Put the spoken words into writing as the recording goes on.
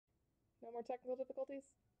No more technical difficulties?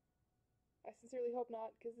 I sincerely hope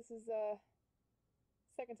not, because this is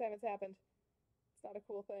second time it's happened. It's not a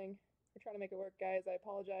cool thing. We're trying to make it work, guys. I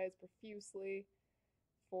apologize profusely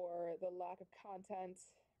for the lack of content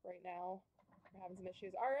right now. We're having some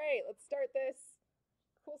issues. All right, let's start this.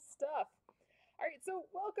 Cool stuff. All right, so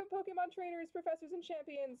welcome, Pokemon trainers, professors, and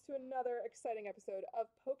champions, to another exciting episode of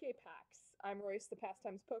PokePacks. I'm Royce, the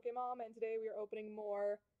Pastimes Pokemom, and today we are opening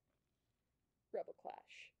more Rebel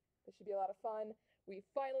Clash. This should be a lot of fun. We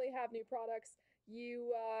finally have new products.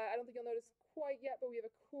 I don't think you'll notice quite yet, but we have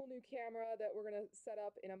a cool new camera that we're going to set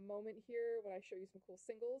up in a moment here when I show you some cool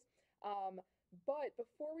singles. But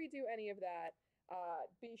before we do any of that,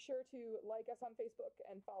 be sure to like us on Facebook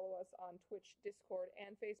and follow us on Twitch, Discord,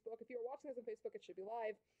 and Facebook. If you're watching this on Facebook, it should be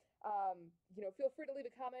live. Feel free to leave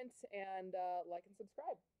a comment and like and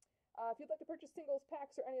subscribe. If you'd like to purchase singles,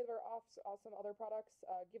 packs, or any of our awesome other products,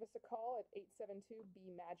 give us a call at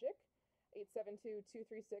 872-B-MAGIC,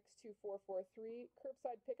 872-236-2443.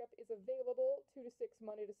 Curbside pickup is available 2 to 6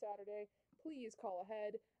 Monday to Saturday. Please call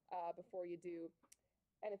ahead before you do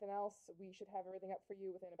anything else. We should have everything up for you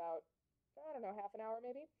within about, I don't know, half an hour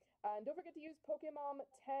maybe. And don't forget to use Pokemon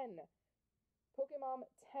 10. Pokemon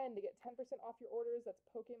 10 to get 10% off your orders. That's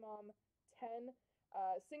Pokemon 10.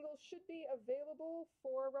 Singles should be available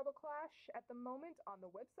for Rebel Clash at the moment on the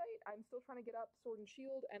website. I'm still trying to get up Sword and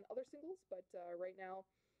Shield and other singles, but right now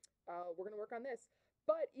we're going to work on this.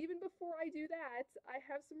 But even before I do that, I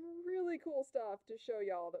have some really cool stuff to show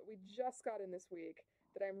y'all that we just got in this week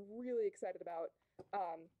that I'm really excited about.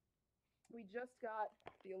 We just got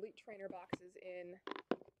the Elite Trainer boxes in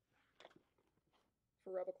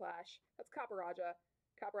for Rebel Clash. That's Copperajah.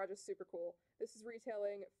 Copperajah's super cool. This is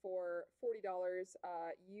retailing for $40.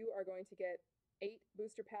 You are going to get 8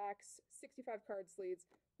 booster packs, 65 card sleeves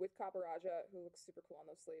with Copperajah, who looks super cool on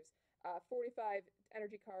those sleeves, 45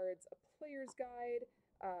 energy cards, a player's guide,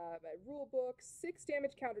 a rule book, 6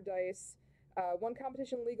 damage counter dice, 1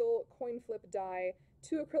 competition legal coin flip die,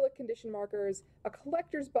 2 acrylic condition markers, a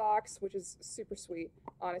collector's box, which is super sweet,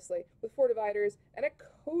 honestly, with 4 dividers, and a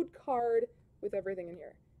code card with everything in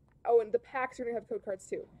here. Oh, and the packs are going to have code cards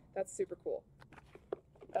too. That's super cool.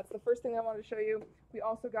 That's the first thing I wanted to show you. We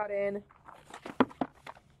also got in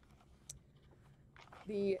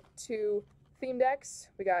the 2 theme decks.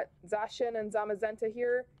 We got Zacian and Zamazenta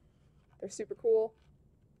here. They're super cool.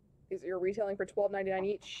 These are retailing for $12.99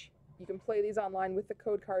 each. You can play these online with the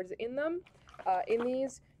code cards in them. In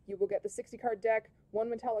these, you will get the 60-card deck, 1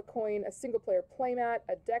 metallic coin, a single-player playmat,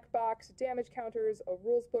 a deck box, damage counters, a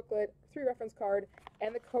rules booklet, 3 reference card,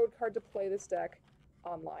 and the code card to play this deck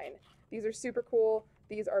online. These are super cool.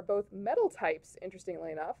 These are both metal types,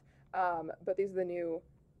 interestingly enough, but these are the new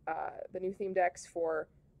theme decks for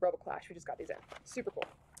Rebel Clash. We just got these in. Super cool.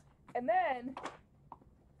 And then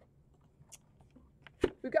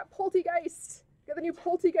we've got Poltegeist. Got the new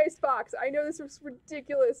Poltegeist box. I know this was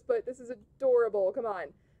ridiculous, but this is adorable. Come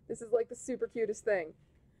on. This is like the super cutest thing.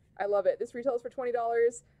 I love it. This retails for $20.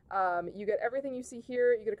 You get everything you see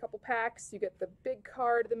here. You get a couple packs. You get the big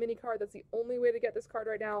card, the mini card. That's the only way to get this card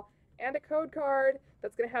right now. And a code card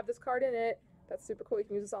that's going to have this card in it. That's super cool. You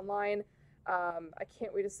can use this online. I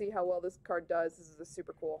can't wait to see how well this card does. This is a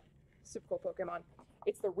super cool Pokemon.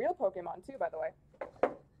 It's the real Pokemon too, by the way.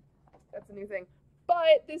 That's a new thing.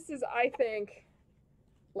 But this is, I think,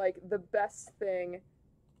 like the best thing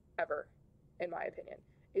ever, in my opinion,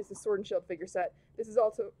 is the Sword and Shield figure set. This is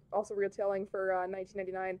also retailing for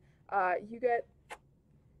 $19.99. You get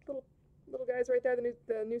little guys right there,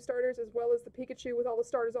 the new starters, as well as the Pikachu with all the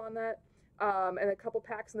starters on that, and a couple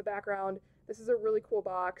packs in the background. This is a really cool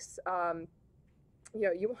box.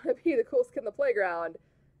 You want to be the coolest kid in the playground,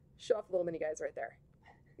 show off the little mini guys right there.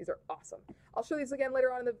 These are awesome. I'll show these again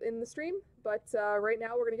later on in the stream, but right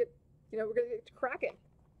now we're gonna get cracking.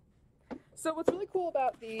 So what's really cool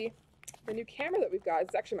about the new camera that we've got,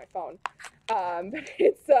 it's actually my phone, but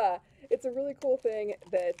it's a really cool thing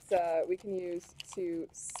that we can use to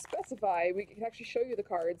specify. We can actually show you the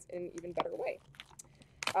cards in an even better way.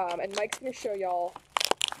 And Mike's going to show y'all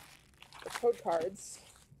the code cards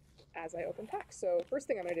as I open packs. So first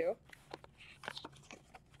thing I'm going to do,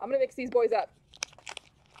 I'm going to mix these boys up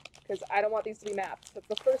because I don't want these to be mapped. That's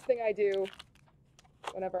the first thing I do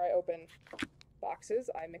whenever I open boxes.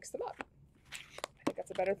 I mix them up. I think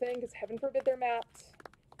that's a better thing because heaven forbid they're mapped.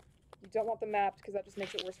 You don't want them mapped because that just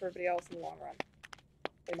makes it worse for everybody else in the long run,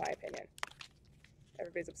 in my opinion.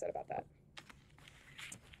 Everybody's upset about that.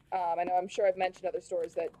 I'm sure I've mentioned other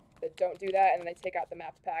stores that don't do that, and then they take out the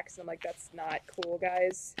mapped packs, and I'm like, that's not cool,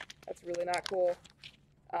 guys. That's really not cool.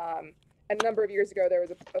 a number of years ago, there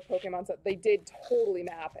was a Pokemon set. They did totally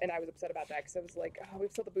map, and I was upset about that because I was like, oh,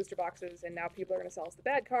 we've sold the booster boxes, and now people are going to sell us the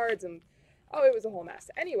bad cards, and oh, it was a whole mess.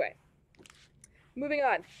 Anyway, moving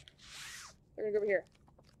on. We're going to go over here.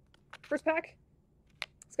 First pack.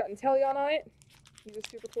 It's got Inteleon on it. He's a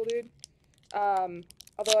super cool dude.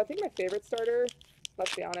 Although I think my favorite starter,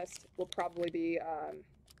 let's be honest, will probably be,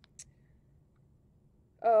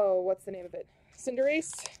 oh, what's the name of it?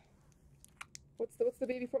 Cinderace. What's the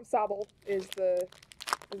baby from Sobble is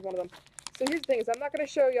one of them. So here's the thing: is I'm not going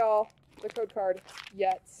to show y'all the code card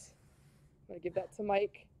yet. I'm going to give that to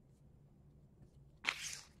Mike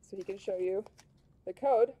so he can show you the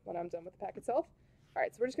code when I'm done with the pack itself. All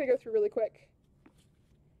right, so we're just going to go through really quick.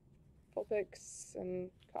 Vulpix and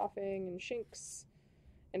Coughing and Shinx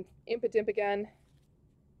and Impidimp again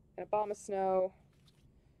and Abomasnow,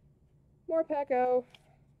 more Packo,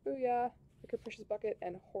 Booyah, the Capricious Bucket,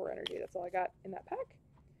 and Horror Energy. That's all I got in that pack.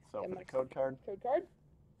 So for the code card? Code card.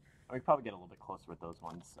 We could probably get a little bit closer with those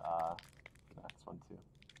ones for the next one too.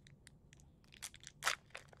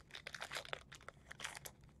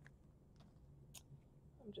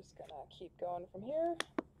 I'm just gonna keep going from here.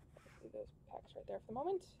 Leave those packs right there for the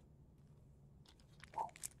moment.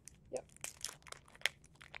 Yep.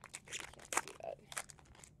 You can't see that.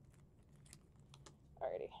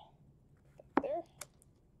 Alrighty. There.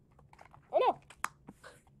 Oh no!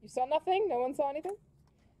 You saw nothing? No one saw anything?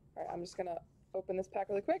 Alright, I'm just gonna open this pack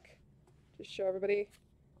really quick. Just show everybody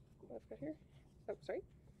what I've got here. Oh, sorry.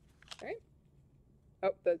 Alright.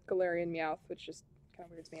 Oh, the Galarian Meowth, which just kind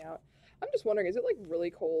of weirds me out. I'm just wondering, is it like really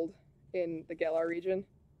cold in the Galar region?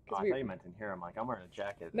 Oh, I thought you meant in here. I'm like, I'm wearing a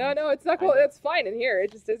jacket. No, it's not cold. It's fine in here.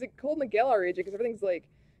 It just is it cold in the Galar region because everything's like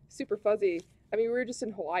super fuzzy. I mean, we were just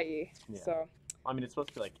in Hawaii, so. I mean, it's supposed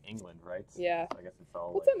to be like England, right? Yeah. So I guess it's all.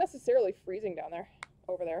 Well, it's not necessarily freezing down there,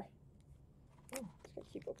 over there. Just gonna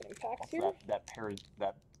keep opening packs here. That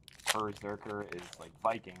Berserker is like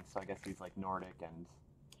Viking, so I guess he's like Nordic and.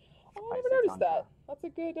 Oh, I never noticed that. That's a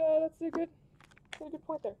good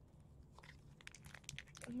point there.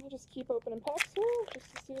 Let me just keep opening packs here,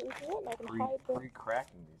 just to see what we can get, and I can hide the...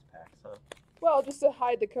 Pre-cracking these packs, huh? Well, just to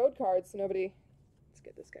hide the code cards so nobody... Let's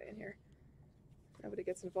get this guy in here. Nobody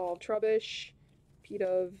gets involved. Trubbish,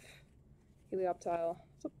 Pidove, Helioptile.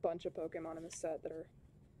 There's a bunch of Pokemon in this set that are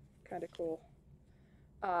kind of cool.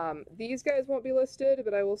 These guys won't be listed,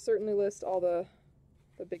 but I will certainly list all the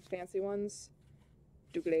big fancy ones.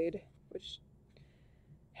 Doublade, which...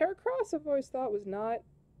 Heracross I've always thought was not...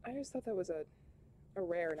 I always thought that was a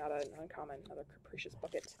rare, not an uncommon, another Capricious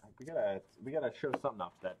Bucket. We gotta show something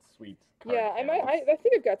off that sweet card. Yeah, I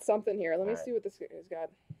think I've got something here. Let me see what this guy's got.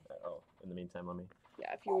 Oh, in the meantime, let me.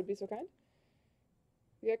 Yeah, if you would be so kind.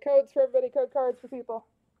 We got codes for everybody, code cards for people.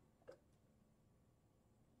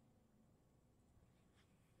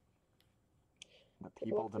 The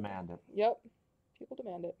people demand it. Yep, people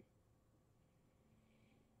demand it.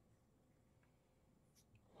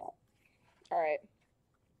 All right.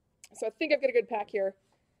 So I think I've got a good pack here.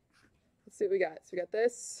 Let's see what we got. So we got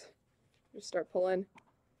this. Just start pulling.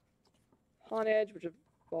 Honedge, which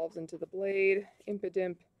evolves into the Blade.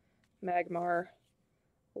 Impidimp, Magmar,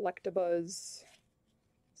 Electabuzz,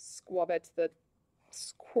 Squabbit, the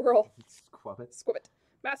squirrel. Squabbit.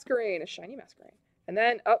 Masquerain, a shiny Masquerain. And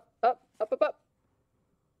then up.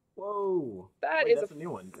 Whoa. Wait, is a new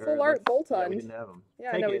one. Full art Boltund. Yeah, we didn't have them.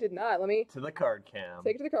 Yeah, no, we did not. Let me... To the card cam.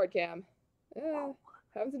 Take it to the card cam.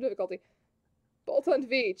 Having some difficulty. Boltund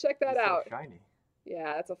V, check that out. So shiny.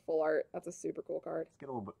 Yeah, that's a full art. That's a super cool card. Let's get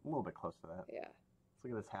a little bit close to that. Yeah. Let's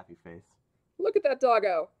look at this happy face. Look at that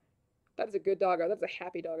doggo. That is a good doggo. That's a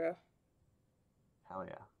happy doggo. Hell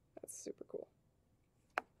yeah. That's super cool.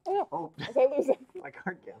 Oh no. Oh. As I lose him. My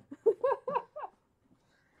card cam.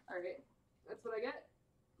 Alright. That's what I get.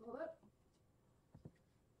 Hold up.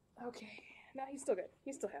 Okay. Now he's still good.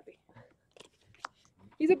 He's still happy.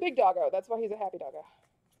 He's a big doggo. That's why he's a happy doggo.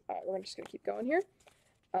 Alright, we're just going to keep going here.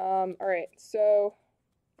 Alright, so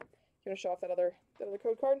you want to show off that other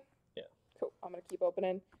code card? Yeah. Cool. I'm going to keep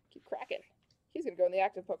opening, keep cracking. He's going to go in the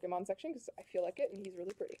active Pokemon section because I feel like it, and he's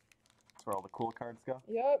really pretty. That's where all the cool cards go?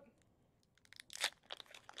 Yep.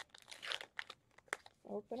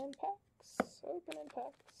 Opening packs. Opening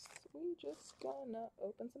packs. We just gonna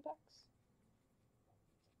open some packs.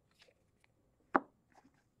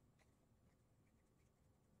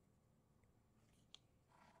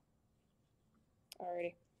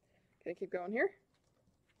 Alrighty. Gonna keep going here.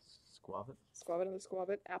 Squabbit. Squabbit and the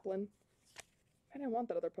Squabbit. Applin. And I want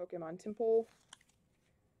that other Pokemon. Timpole.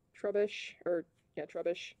 Trubbish.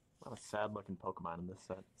 Trubbish. A lot of sad-looking Pokemon in this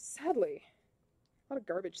set. Sadly. A lot of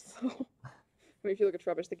garbage, though. I mean, if you look at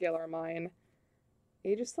Trubbish, the Galar Mine.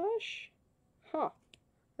 Aegislash? Huh.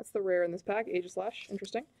 That's the rare in this pack. Aegislash.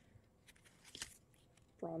 Interesting.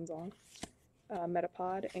 Bronzong.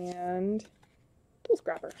 Metapod and Tool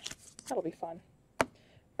Scrapper. That'll be fun.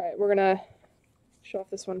 Alright, we're gonna show off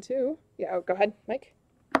this one too. Yeah, oh, go ahead, Mike.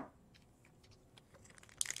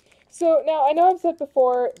 So now I know I've said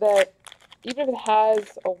before that even if it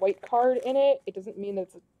has a white card in it, it doesn't mean that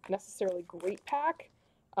it's a necessarily great pack.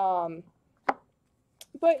 But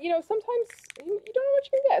you know, sometimes you don't know what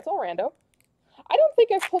you're gonna get. It's all rando. I don't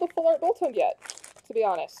think I've pulled a full art Boltund yet, to be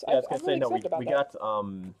honest. Yeah, I was gonna I'm say really no. excited about We that.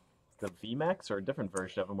 got the VMAX or a different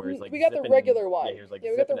version of him where he's like we got the zipping, regular one. Yeah, he was like Yeah,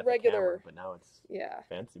 we got zipping the at the camera, regular. but now it's Yeah,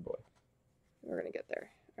 fancy boy. we're gonna get there.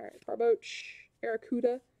 All right, Barboach,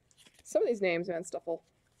 Aracuda. Some of these names, man, Stuffle.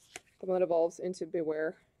 The one that evolves into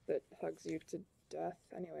Beware that hugs you to death.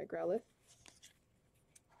 Anyway, Growlithe.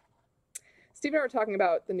 Steve and I were talking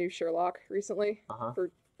about the new Sherlock recently for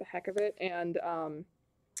the heck of it, and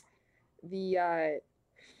we were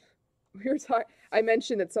talking. I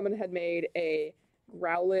mentioned that someone had made a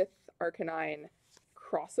Growlithe Arcanine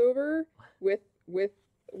crossover with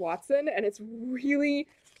Watson, and it's really,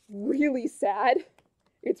 really sad.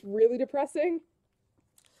 It's really depressing.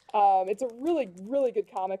 It's a really, really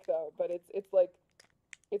good comic though, but it's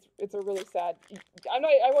a really sad. I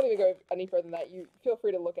won't even go any further than that. You feel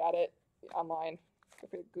free to look at it online. Feel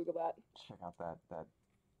free to Google that. Check out that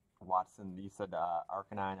Watson. You said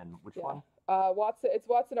Arcanine and which one? Watson. It's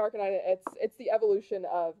Watson Arcanine. It's the evolution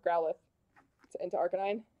of Growlithe into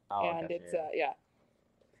Arcanine, Oh, and gotcha, it's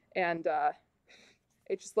and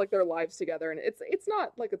it's just like their lives together, and it's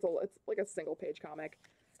not like it's like a single page comic,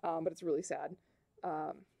 but it's really sad.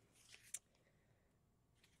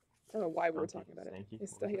 I don't know why we were talking about it. Yeah,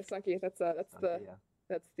 Stunky. That's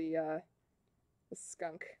the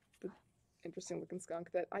skunk, the interesting looking skunk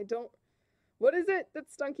that I don't. What is it that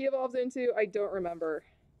Stunky evolves into? I don't remember.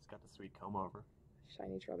 It's got the sweet comb over.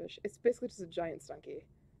 Shiny Trubbish. It's basically just a giant Stunky.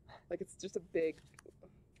 Like it's just a big.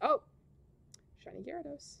 Oh, shiny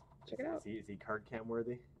Gyarados. Check it out. Is he card cam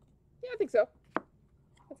worthy? Yeah, I think so.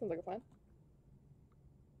 That sounds like a plan.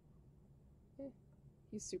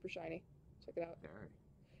 He's super shiny. Check it out. Very.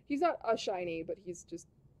 He's not a shiny, but he's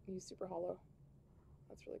super hollow.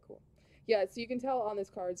 That's really cool. Yeah, so you can tell on this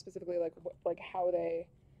card specifically like how they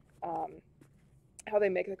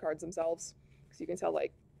make the cards themselves. So you can tell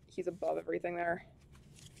like he's above everything there.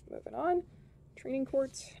 Moving on. Training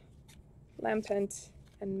Court, Lampent,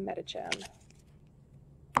 and Metachan.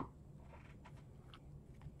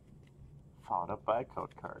 Followed up by a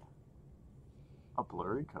code card. A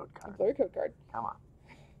blurry code card. A blurry code card. Come on.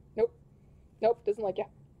 Nope, doesn't like you.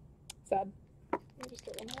 Sad. Let me just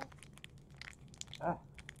get one more.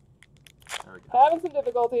 There we go. Having some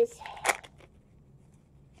difficulties.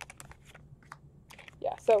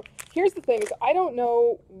 Yeah, so here's the thing is I don't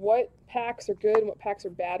know what packs are good and what packs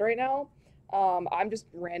are bad right now. I'm just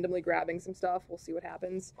randomly grabbing some stuff. We'll see what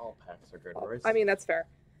happens. All packs are good, Royce. I mean, that's fair.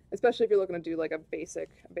 Especially if you're looking to do like a basic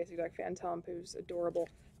deck. Phantom, who's adorable.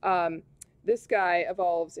 This guy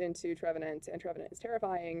evolves into Trevenant, and Trevenant is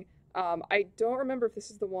terrifying. I don't remember if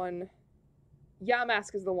this is the one.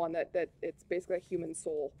 Yamask is the one that it's basically a human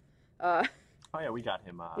soul. Oh yeah, we got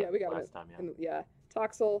him. Yeah, we got last him. time. Yeah,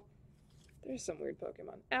 Toxel. There's some weird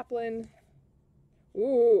Pokemon. Applin.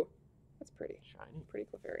 Ooh, that's pretty. Shiny. Pretty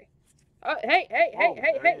Clefairy. Hey, Oh,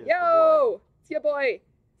 there he is, yo! It's your boy.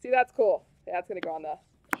 See, that's cool. Yeah, that's gonna go on the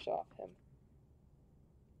show him.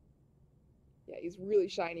 Yeah, he's really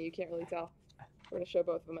shiny. You can't really tell. We're gonna show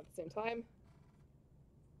both of them at the same time.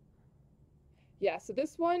 Yeah, so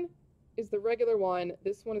this one is the regular one.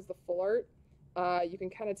 This one is the full art. You can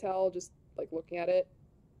kind of tell just like looking at it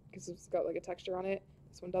because it's got like a texture on it.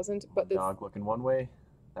 This one doesn't, but this Dog looking one way,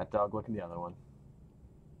 that dog looking the other one.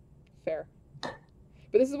 fair.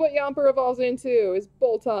 But this is what Yamper evolves into, is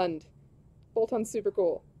Boltund. Boltund's super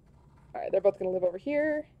cool. All right, they're both gonna live over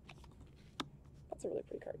here. That's a really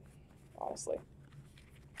pretty card, honestly.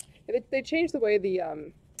 Yeah, they changed the way the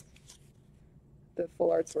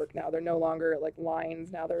full arts work now. They're no longer like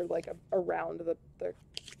lines. Now they're like around the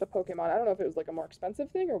Pokemon. I don't know if it was like a more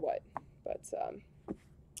expensive thing or what, but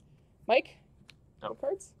Mike, Oh. code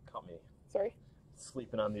cards. Caught me Sorry.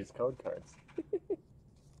 sleeping on these code cards.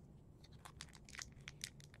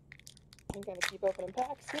 I'm gonna keep opening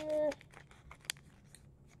packs here.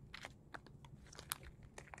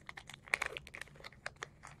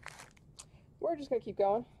 We're just gonna keep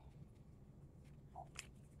going.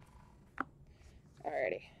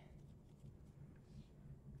 Alrighty.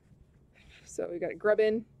 So we got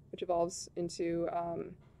Grubbin, which evolves into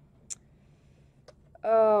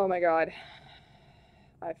oh my god.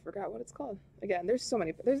 I forgot what it's called. Again, there's so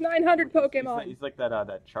many. There's 900 Pokemon. He's like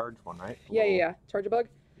that charge one, right? Yeah. Charge-a-Bug?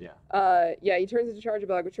 Yeah. Yeah, he turns into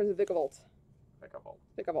Charge-a-Bug, which turns into Vikavolt. Vikavolt.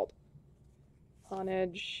 Vikavolt.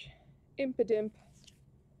 Honedge. Impidimp.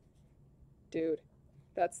 Dude.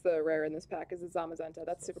 That's the rare in this pack, is the Zamazenta.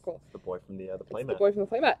 That's super cool. The boy from the playmat. The boy from the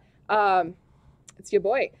playmat. It's your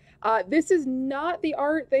boy. This is not the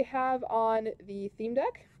art they have on the theme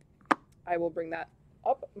deck. I will bring that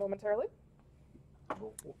up momentarily.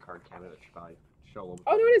 We'll card cabinet should probably show a little bit.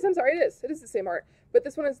 Oh no, it is. I'm sorry, it is. It is the same art, but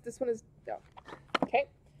this one is no. Okay,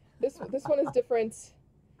 this one is different.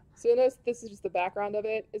 So notice this is just the background of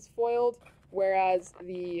it is foiled, whereas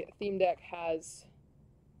the theme deck has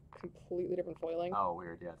completely different foiling. Oh,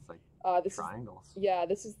 weird. Yeah, it's like this triangles.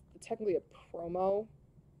 This is technically a promo.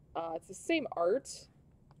 It's the same art.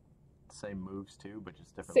 Same moves too, but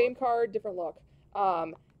just different. Same look. card, different look.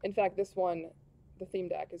 In fact, this one, the theme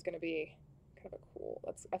deck is going to be kind of a cool.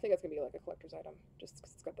 I think that's going to be like a collector's item, just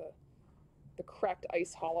because it's got the cracked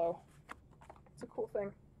ice hollow. It's a cool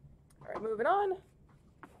thing. All right, moving on.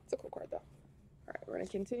 It's a cool card though. All right, we're going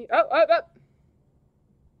to continue. Oh.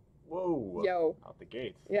 Whoa. Yo. Out the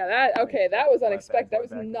gate. Yeah, that was unexpected. I was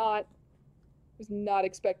back. not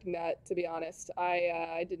expecting that, to be honest.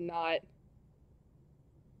 I did not.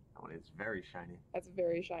 Oh, it's very shiny. That's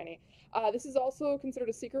very shiny. This is also considered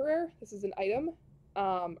a secret rare. This is an item.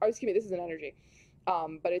 Or excuse me, this is an energy.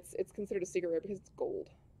 But it's considered a secret rare because it's gold.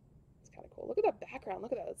 It's kind of cool. Look at that background.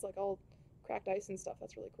 Look at that. It's like all cracked ice and stuff.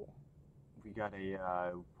 That's really cool. We got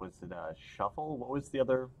was it a shuffle? What was the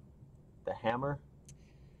other? The hammer?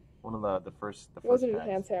 One of the first. It wasn't a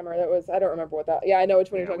Hans Hammer. That was. I don't remember what that. Yeah, I know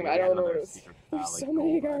which one you're talking about. I don't remember what it was. Secret, There's like so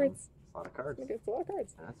many gold item. cards. A lot of cards. It's a lot of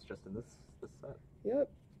cards. And that's just in this set. Yep. All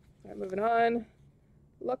right, moving on.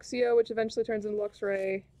 Luxio, which eventually turns into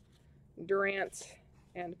Luxray, Durant,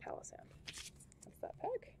 and Palisand. That's that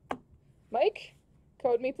pack. Mike,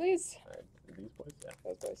 code me, please. All right, these boys, yeah.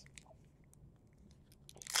 Those boys.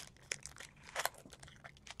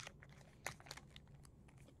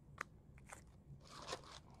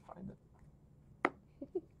 Find it.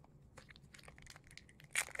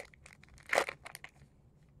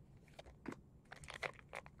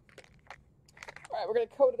 All right, we're going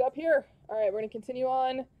to code it up here. All right, we're going to continue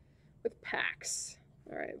on with packs.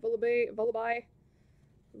 All right, Vullaby,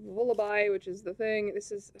 which is the thing.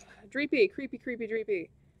 This is Dreepy, creepy Dreepy.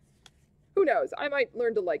 Who knows? I might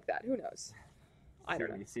learn to like that. Who knows? I don't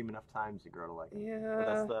know. You see him enough times, you grow to like it.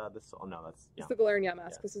 Yeah. But that's oh no, that's It's the Galarian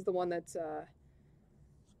Mask. Yeah. This is the one that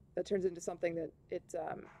turns into something that it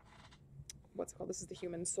what's it called? This is the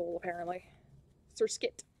human soul apparently.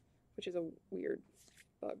 Surskit, which is a weird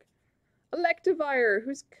bug. Electivire,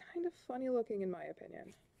 who's kind of funny looking in my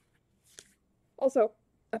opinion. Also,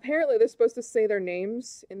 apparently they're supposed to say their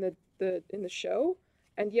names in the show,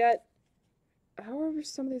 and yet however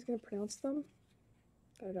somebody's gonna pronounce them,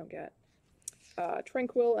 that I don't get.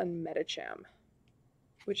 Tranquil and Medicham,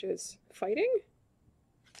 which is fighting?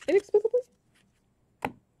 Inexplicably?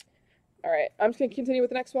 Alright, I'm just gonna continue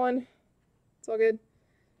with the next one. It's all good.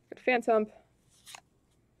 Got Phantump.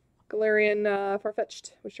 Galarian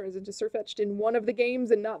Farfetch'd, which turns into Surfetch'd in one of the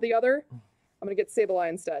games and not the other. I'm gonna get Sableye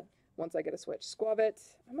instead, once I get a switch.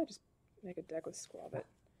 Squavit. I might just make a deck with Squavit.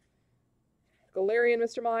 Galarian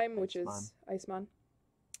Mr. Mime, which is Iceman.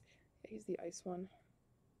 Yeah, he's the ice one,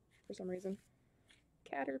 for some reason.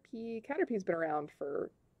 Caterpie. Caterpie's been around for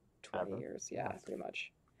 20 years. Yeah, pretty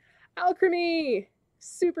much. Alchemy!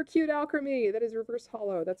 Super cute Alchemy! That is reverse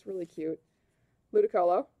hollow. That's really cute.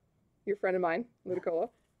 Ludicolo. Your friend of mine, Ludicolo.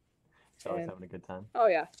 He's always having a good time. Oh,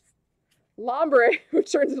 yeah. Lombre,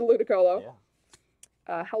 which turns into Ludicolo.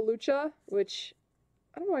 Yeah. Hawlucha, which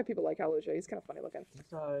I don't know why people like Hawlucha. He's kind of funny looking. He's,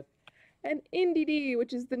 And Indeedee,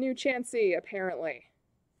 which is the new Chansey, apparently.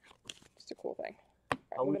 Just a cool thing.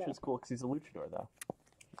 Hawlucha's cool because he's a luchador, though.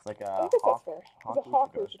 It's like I a guess hawk. that's fair. He's a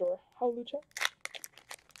hawk luchador. Hawlucha.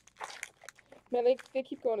 Man, they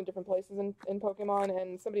keep going to different places in Pokemon,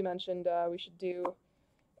 and somebody mentioned we should do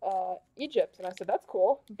Egypt, and I said, that's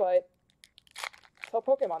cool, but tell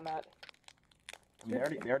Pokemon that. I mean,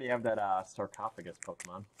 they already have that sarcophagus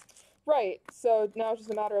Pokemon. Right, so now it's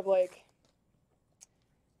just a matter of, like,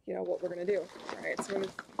 you know, what we're going to do. Alright, so we're going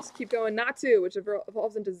to just keep going. Natu, which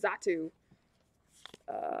evolves into Zatu.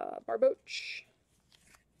 Barboach.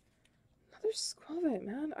 Another Squavit,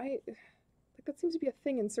 man. Like, that seems to be a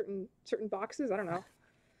thing in certain boxes. I don't know.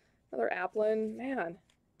 Another Applin. Man.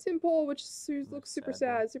 Timpole, which looks super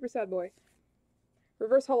sad. Super sad boy.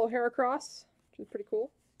 Reverse Hollow Heracross, which is pretty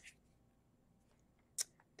cool.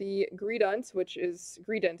 The Greedent, which is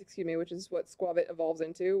what Squavit evolves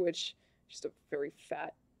into, which is just a very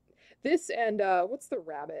fat. This and what's the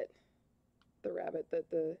rabbit? The rabbit that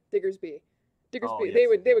the Diggersby. Diggersby. Oh, yes, they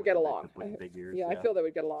would yeah, with get the along. with the big ears, yeah, I feel they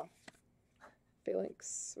would get along.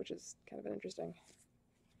 Phalanx, which is kind of an interesting.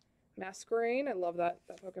 Masquerain, I love that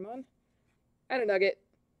Pokemon. And a Nugget.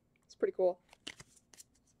 It's pretty cool.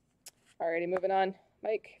 Alrighty, moving on.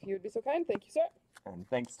 Mike, if you would be so kind, thank you, sir. And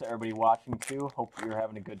thanks to everybody watching too. Hope you're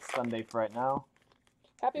having a good Sunday for right now.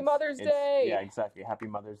 Happy Mother's Day! Yeah, exactly. Happy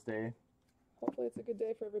Mother's Day. Hopefully it's a good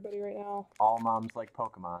day for everybody right now. All moms like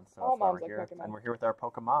Pokemon, so All that's why moms we're like here. Pokemon. And we're here with our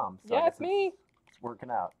Pokemom. So Yeah, I guess it's me. It's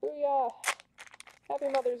working out. Booyah! Happy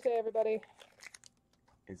Mother's Day, everybody.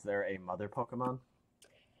 Is there a mother Pokemon?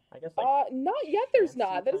 I guess not yet. There's fancy,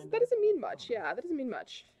 not. That kinda? doesn't mean much. Yeah, that doesn't mean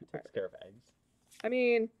much. Who takes care of eggs? I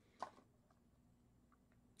mean,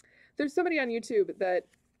 there's somebody on YouTube that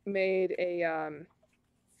made a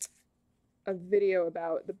video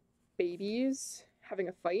about the babies having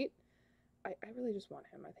a fight. I really just want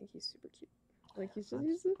him. I think he's super cute. Like he's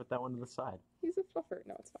Put that one to the side. He's a fluffer.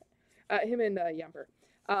 No, it's fine. Him and Yamper.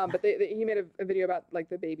 But he made a video about like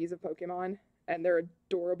the babies of Pokemon, and they're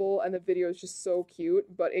adorable, and the video is just so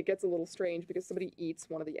cute. But it gets a little strange because somebody eats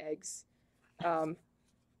one of the eggs.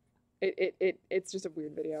 It's just a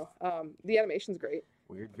weird video. The animation's great.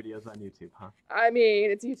 Weird videos on YouTube, huh? I mean,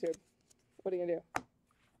 it's YouTube. What are you gonna do?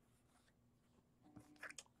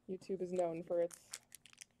 YouTube is known for its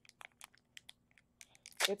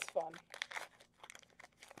fun.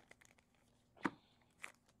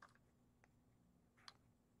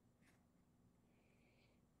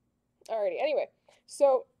 Alrighty, anyway,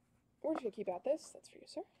 so we're just gonna keep at this. That's for you,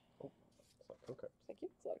 sir. Oh, it's like code cards. Thank you.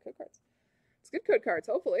 It's a lot of code cards. It's good code cards,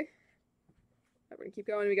 hopefully. We're gonna keep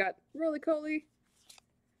going. We got Roly-Coly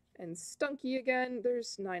and Stunky again.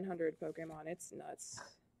 There's 900 Pokemon. It's nuts.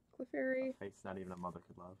 Clefairy. Face not even a mother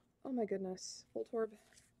could love. Oh my goodness. Voltorb.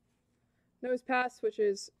 Nose Pass, which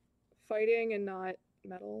is fighting and not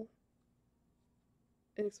metal.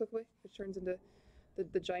 Inexplicably, which turns into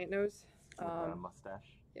the giant nose. With a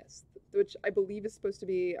mustache. Yes, which I believe is supposed to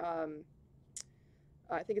be,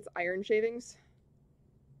 I think it's iron shavings.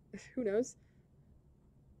 Who knows?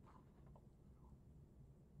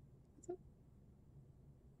 What's up?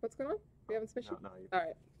 What's going on? We haven't submission? No, you...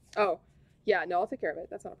 Alright. Oh, yeah, no, I'll take care of it.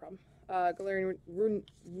 That's not a problem. Galarian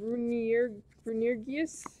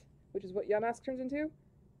Runiergius, which is what Yamask turns into,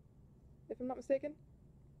 if I'm not mistaken.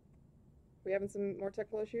 We having some more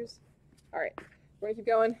technical issues? Alright, we're gonna keep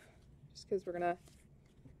going, just because we're gonna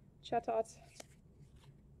Chatot,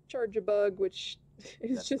 Charge-a-Bug, which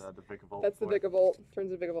is that's, just, the Vikavolt that's the Vikavolt,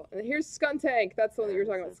 turns into Vikavolt. And here's Skuntank, that's the one that you were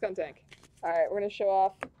talking about, Skuntank. Alright, we're gonna show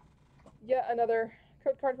off yet another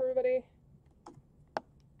code card for everybody,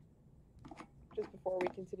 just before we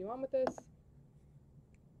continue on with this.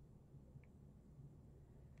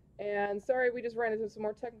 And sorry, we just ran into some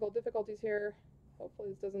more technical difficulties here. Hopefully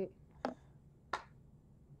this doesn't...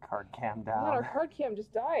 Card cam down. God, our card cam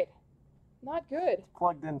just died. Not good. It's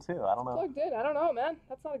plugged in too. I don't know. Plugged in. I don't know, man.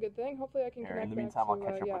 That's not a good thing. Hopefully I can connect. In the meantime, I'll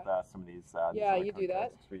catch up with some of these. Yeah, other you card do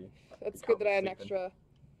that. cards. That's good that I had an extra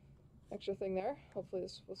thing there. Hopefully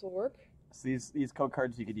this will work. So these code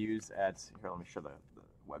cards you could use at here. Let me show the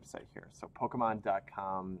website here. So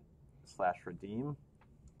Pokemon.com/redeem.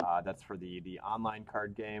 That's for the online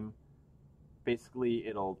card game. Basically,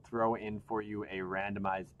 it'll throw in for you a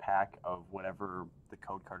randomized pack of whatever the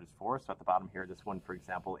code card is for. So at the bottom here, this one, for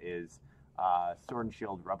example, is Sword and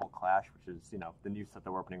Shield Rebel Clash, which is, the new set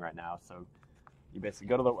that we're opening right now. So you basically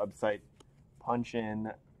go to the website, punch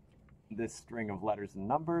in this string of letters and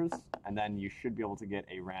numbers, and then you should be able to get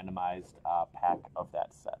a randomized pack of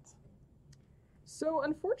that set. So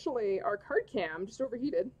unfortunately, our card cam just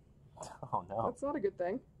overheated. Oh no. That's not a good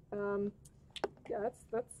thing. Yeah,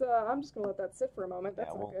 that's. I'm just gonna let that sit for a moment.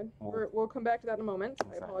 That's not good. We'll come back to that in a moment.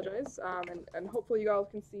 Exactly. I apologize. And hopefully you all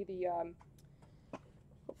can see the.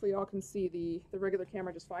 Hopefully you all can see the regular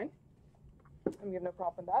camera just fine. I'm gonna have no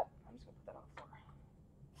problem with that. I'm just gonna put that on the floor.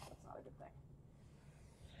 That's not a good thing.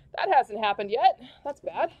 That hasn't happened yet. That's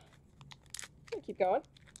bad. I'm gonna keep going.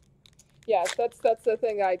 Yeah, that's the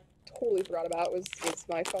thing I totally forgot about was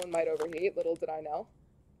my phone might overheat. Little did I know.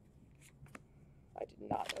 I did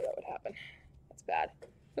not know that would happen. That's bad.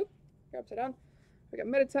 Oop, you're upside down. We got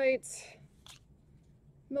Meditite,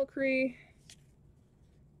 Milcery,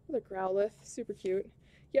 another Growlithe, super cute.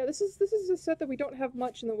 Yeah, this is a set that we don't have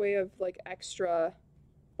much in the way of like extra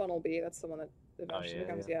Funnelby. That's the one that eventually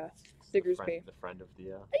becomes Diggersby. The friend of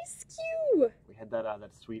the Ice Cube. We had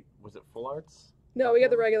that sweet, was it Full Arts? No, we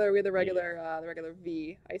had the regular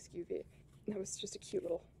V, Ice Cube V. That was just a cute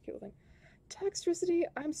little thing. Textricity,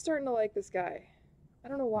 I'm starting to like this guy. I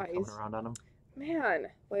don't know why. Coming around on him. Man,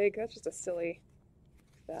 like that's just a silly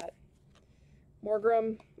that.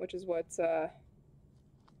 Morgrim, which is what the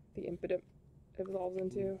Impidimp evolves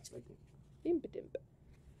into. Impidimp.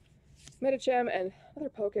 Medicham, and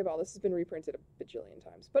another Pokeball. This has been reprinted a bajillion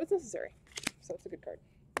times, but it's necessary. So it's a good card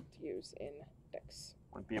to use in decks.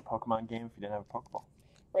 Wouldn't be a Pokemon game if you didn't have a Pokeball.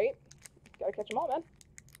 Right? Gotta catch them all, man.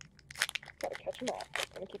 Gotta catch them all.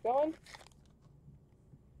 Gonna keep going.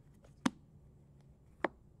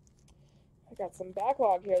 I got some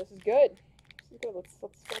backlog here. This is good. This is good. Let's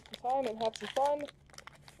spend some time and have some fun.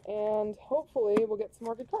 And hopefully we'll get some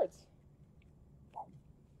more good cards.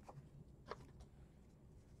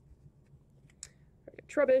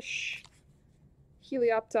 Trubbish,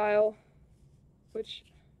 Helioptile, which,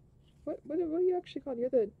 what are you actually called? You're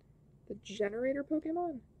the generator Pokemon?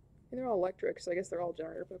 And they're all electric, so I guess they're all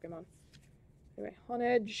generator Pokemon. Anyway,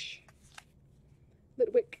 Honedge,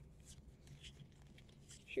 Litwick,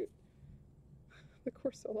 shoot, the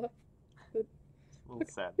Corsola.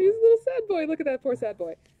 Sad He's a little sad boy. Look at that poor sad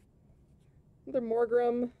boy. Another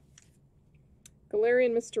Morgrim,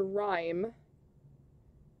 Galarian Mr. Rhyme,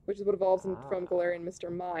 which is what evolves from Galarian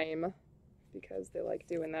Mr. Mime, because they like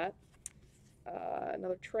doing that.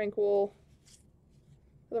 Another Tranquil.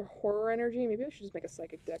 Another Horror Energy. Maybe I should just make a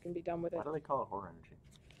Psychic deck and be done with it. Why do they call it Horror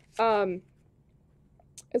Energy?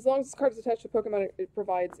 As long as this card is attached to a Pokemon, it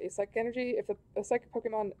provides a Psychic Energy. If a Psychic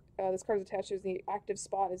Pokemon this card is attached to the active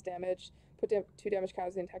spot is damaged, put 2 damage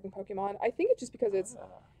counters in the attacking Pokemon. I think it's just because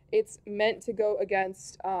it's meant to go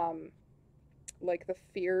against like the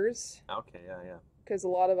fears. Okay, yeah. Because a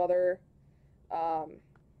lot of other,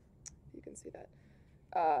 you can see that,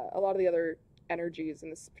 a lot of the other energies in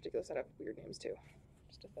this particular set have weird names too.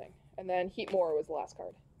 Just a thing. And then Heatmore was the last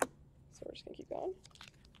card. So we're just going to keep going.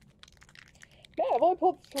 Man, I've only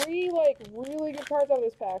pulled 3, like, really good cards out of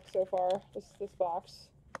this pack so far, this box.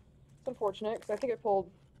 It's unfortunate, because I think I pulled,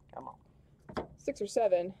 6 or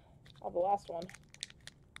 7 out of the last one.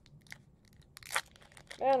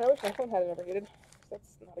 Man, I wish my phone hadn't overheated.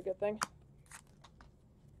 That's not a good thing.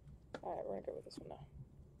 Alright, we're gonna go with this one now.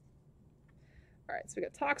 Alright, so we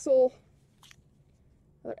got Toxel,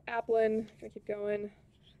 another Applin, gonna keep going.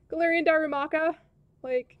 Galarian Darumaka,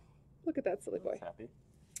 like, look at that silly boy. Happy.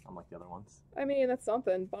 Unlike the other ones. I mean, that's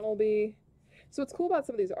something. Bunnelby. So what's cool about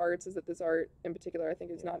some of these arts is that this art in particular, I think,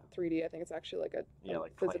 is not 3D. I think it's actually like a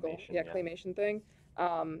like physical, claymation, claymation thing.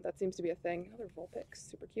 That seems to be a thing. Another Vulpix,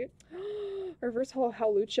 super cute. Reverse Hollow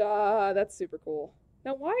Hawlucha, that's super cool.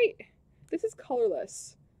 Now, why? This is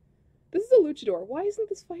colorless. This is a Luchador. Why isn't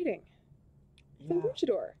this fighting? It's a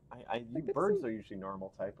Luchador. Birds are usually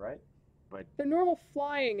normal type, right? But they're normal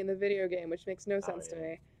flying in the video game, which makes no sense to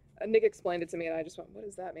me. Nick explained it to me, and I just went, what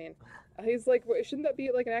does that mean? He's like, shouldn't that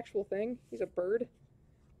be like an actual thing? He's a bird.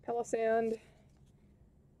 Pelisand.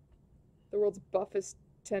 The world's buffest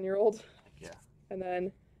 10-year-old. Yeah. And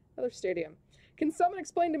then another stadium. Can someone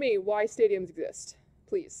explain to me why stadiums exist?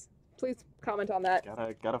 Please. Please comment on that.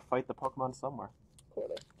 Gotta fight the Pokemon somewhere.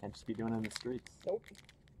 Clearly. Can't just be doing it in the streets. Nope.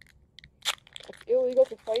 It's illegal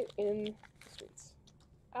to fight in the streets.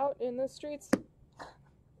 Out in the streets.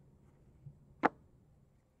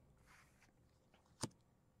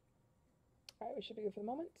 Alright, we should be good for the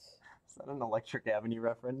moment. Is that an Electric Avenue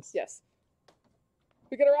reference? Yes.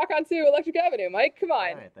 We gotta rock on to Electric Avenue, Mike. Come on.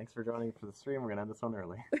 Alright, thanks for joining for the stream. We're gonna end this one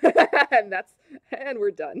early. and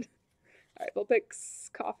we're done. Alright,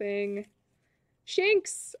 Vulpix, Coughing.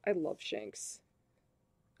 Shanks! I love Shanks.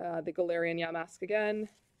 The Galarian Yamask again.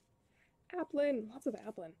 Applin, lots of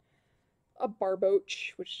Applin. A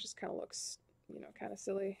Barboach, which just kind of looks, kind of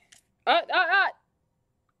silly. Check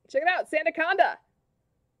it out, Sandaconda!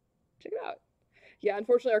 Check it out. Yeah,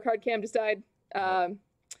 unfortunately our card cam just died.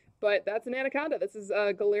 But that's an Anaconda. This is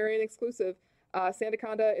a Galarian exclusive.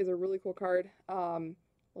 Sandaconda is a really cool card.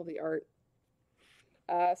 Love the art.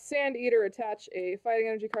 Sand Eater, attach a fighting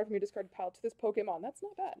energy card from your discarded pile to this Pokemon. That's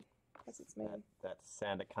not bad. That's its main. That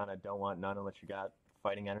Sandaconda don't want none unless you got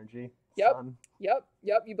fighting energy. Yep. Son. Yep.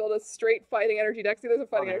 You build a straight fighting energy deck. See, there's a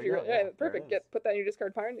fighting energy. Yeah, perfect. Put that in your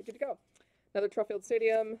discard pile and good to go. Another Truffield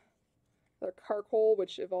Stadium. Another Carkol,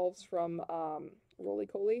 which evolves from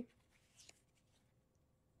Roly-Coly.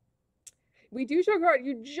 We do show a card.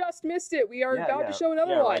 You just missed it. We are about to show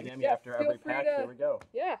another one. Right, after every pack, here we go.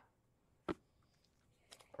 Yeah.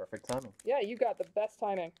 Perfect timing. Yeah, you got the best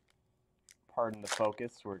timing. Pardon the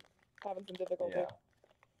focus. We're having some difficulty. Yeah.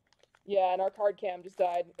 Yeah, and our card cam just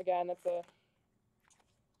died. Again, it's a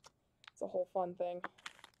whole fun thing.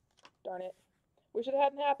 Darn it. Wish it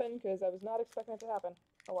hadn't happened, because I was not expecting it to happen.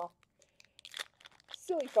 Oh well.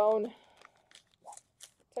 Silly phone.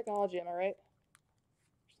 Technology, am I right?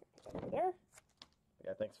 Just put that over there.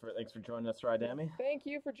 Yeah, thanks for joining us, Rydami. Thank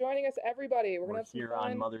you for joining us, everybody. We're gonna have some here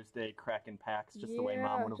fun on Mother's Day, cracking packs just the way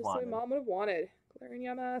Mom would have just wanted. the way Mom would have wanted.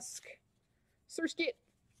 Galarian Mask, Surskit,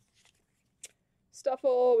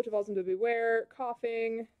 Stuffle, which evolves into Beware,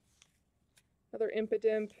 Coughing, another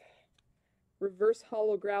Impidimp, Reverse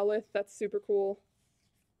Hollow Growlithe, that's super cool.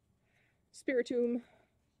 Spiritomb,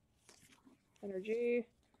 Energy,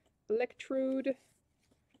 Electrude,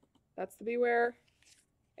 that's the Beware,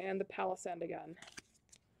 and the Palisand again.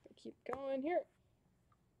 Keep going here.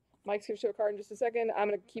 Mike's gonna show a card in just a second. I'm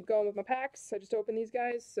gonna keep going with my packs. I just opened these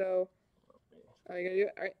guys, so are you gonna do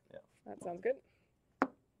it? All right. Yeah. That sounds good.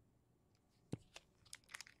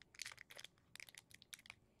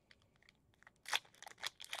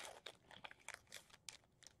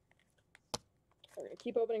 We're gonna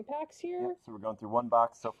keep opening packs here. Yep, so we're going through one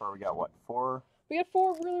box. So far we got, what, 4? We got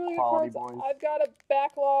 4 really good Quality cards. boys. I've got a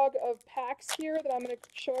backlog of packs here that I'm gonna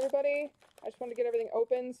show everybody. I just wanted to get everything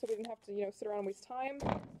open so we didn't have to, sit around and waste time.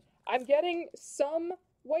 I'm getting some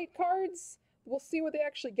white cards. We'll see what they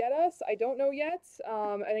actually get us. I don't know yet.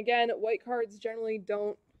 And again, white cards generally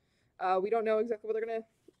don't. We don't know exactly what they're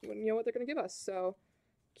gonna give us. So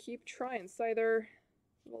keep trying. Scyther,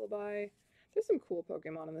 Lullaby. There's some cool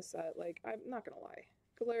Pokemon in this set. Like, I'm not gonna lie.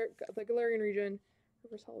 The Galarian region.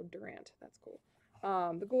 Reverse Hollow Durant. That's cool.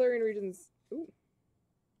 The Galarian region's. Ooh.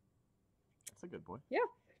 That's a good boy. Yeah.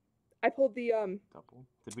 I pulled the Double.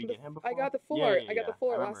 Did we get him before? I got the full Yeah, art. yeah, I got the full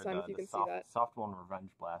I art last remember time. If you can soft, see that. Soft one, Revenge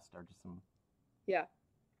Blast are just some. Yeah.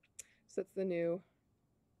 So that's the new.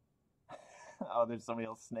 Oh, there's somebody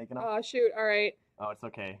else snaking up. Oh shoot! All right. Oh, it's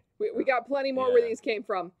okay. We got plenty more where Yeah. these came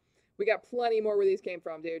from. We got plenty more where these came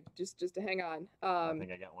from, dude. Just to hang on. I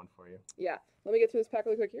think I got one for you. Yeah. Let me get through this pack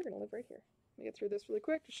really quick. You're gonna live right here. Let me get through this really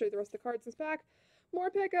quick to show you the rest of the cards in this pack.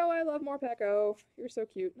 Morpeko, I love Morpeko. You're so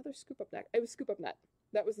cute. Another Scoop Up Net. It was Scoop Up Net.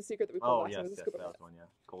 That was the secret that we pulled Oh, last yes, time. It was a yes, Scoop that Up was Net. one, yeah.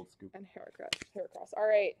 Cold Scoop. And Heracross. All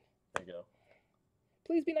right. There you go.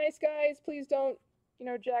 Please be nice, guys. Please don't,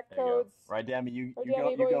 jack There you go. codes. Right, Dammy, you Right, go,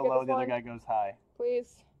 Dammy, you boy, go you get low, this the other one. guy goes high.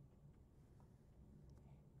 Please.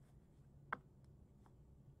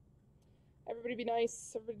 Everybody be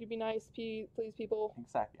nice. Everybody be nice, please, people.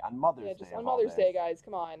 Exactly. On Mother's Yeah, Day. just of on all Mother's Day, days. guys.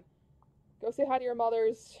 Come on. Go say hi to your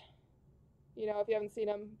mothers. If you haven't seen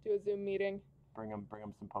them, do a Zoom meeting. Bring them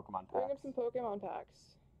some Pokemon packs. Bring them some Pokemon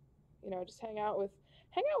packs. Just hang out with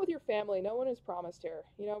your family. No one is promised here.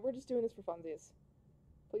 We're just doing this for funsies.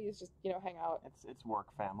 Please just, hang out. It's work,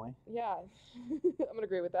 family. Yeah. I'm gonna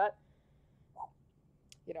agree with that.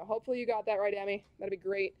 Hopefully you got that right, Emmy. That'd be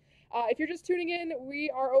great. If you're just tuning in, we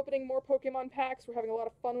are opening more Pokemon packs. We're having a lot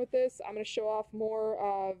of fun with this. I'm going to show off more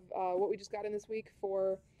of what we just got in this week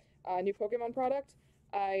for a new Pokemon product.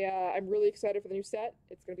 I'm really excited for the new set.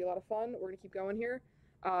 It's going to be a lot of fun. We're going to keep going here.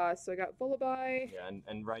 So I got Vullaby. Yeah,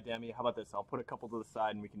 and right, Dammy, how about this? I'll put a couple to the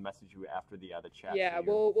side and we can message you after the chat. Yeah,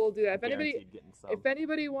 so we'll do that. If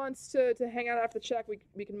anybody wants to hang out after the check,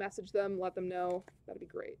 we can message them, let them know. That'd be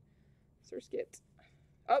great. Surskit.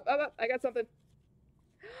 Oh, I got something.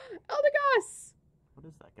 Eldegoss! What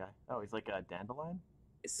is that guy? Oh, he's like a dandelion?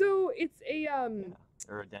 So it's a Yeah.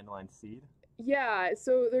 Or a dandelion seed? Yeah,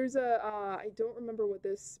 so there's a I don't remember what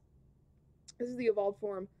this is the evolved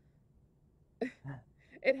form.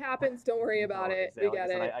 It happens, don't worry about it. We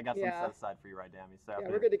got it. I got some yeah. set aside for you, right, Dammy. So Yeah,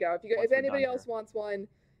 we're good to go. If once we're anybody done else here. wants one,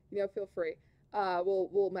 feel free.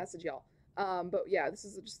 We'll message y'all. But yeah, this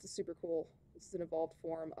is just a super cool. This is an evolved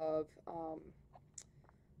form of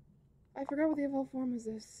I forgot what the evolved form was.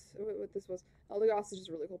 What this was. Eldegoss is just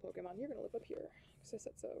a really cool Pokemon. You're gonna live up here, because I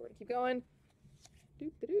said so. We're gonna keep going.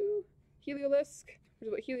 Doo-doo-doo. Heliolisk, which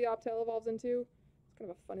is what Helioptile evolves into. It's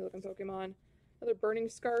kind of a funny looking Pokemon. Another Burning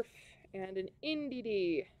Scarf and an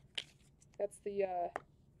Indeedee. That's the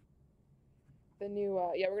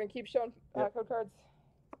new. Yeah, we're gonna keep showing code cards.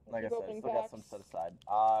 Like I Keep said, opening still got packs. some set aside.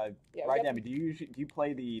 Yeah, right, we got- Dammy, do you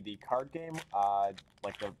play the card game,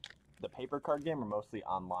 like the paper card game, or mostly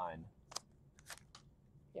online?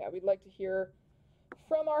 Yeah, we'd like to hear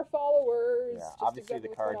from our followers. Yeah, just obviously exactly the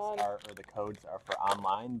what's cards going on. or the codes are for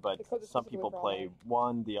online, but The codes are some specifically people for play online.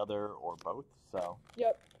 one, the other, or both. So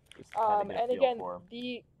Yep. just kind of get a And feel again, for.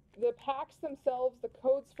 the packs themselves, the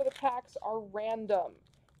codes for the packs are random.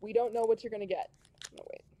 We don't know what you're gonna get. No,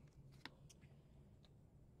 wait.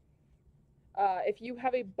 If you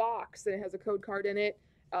have a box and it has a code card in it,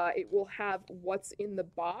 it will have what's in the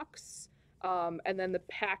box, and then the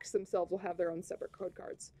packs themselves will have their own separate code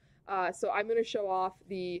cards. So I'm going to show off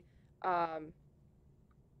the,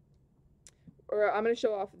 what's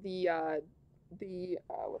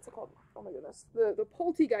it called? Oh my goodness, the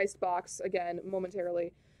Poltegeist box again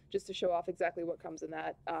momentarily, just to show off exactly what comes in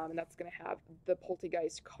that. And that's going to have the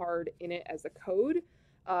Poltergeist card in it as a code,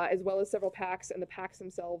 as well as several packs, and the packs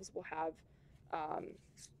themselves will have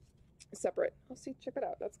separate. Oh, see, check that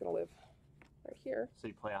out. That's going to live right here. So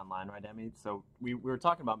you play online, right, Emmy? So we were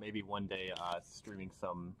talking about maybe one day streaming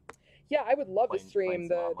some. Yeah, I would love to Playing stream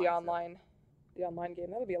some the online online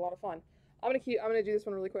game. That would be a lot of fun. I'm gonna do this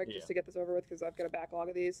one really quick Yeah. just to get this over with because I've got a backlog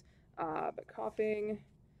of these. But coughing,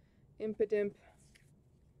 Impidimp,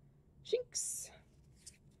 Jinx,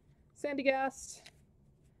 Sandygast,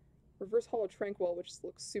 Reverse Hollow Tranquil, which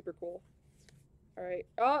looks super cool. All right.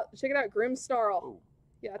 Oh, check it out, Grimmsnarl. Oh,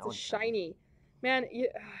 Yeah, it's that a one's shiny. shiny. Man, yeah,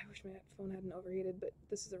 I wish my phone hadn't overheated, but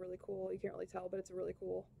this is a really cool. You can't really tell, but it's a really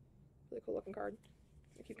cool looking card.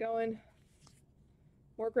 Gonna keep going.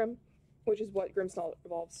 More Grim, which is what Grimmsnarl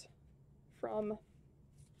evolves from.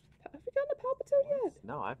 Have we gotten a Palpitoad yet?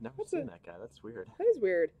 No, I've never That's seen that guy. That's weird. That is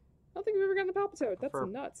weird. I don't think we've ever gotten a Palpitoad. That's prefer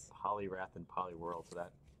nuts. Poliwrath and Poliwhirl to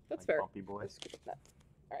that. That's like, fair. Bumpy boy. Let's scoop up that.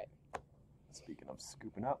 All right. Speaking of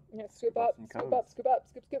scooping up. Yeah, scoop up, some scoop codes. up, scoop up,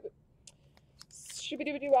 scoop, scoop.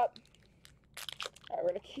 Shooby-dooby-doo up. All right, we're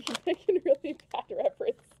gonna keep making really bad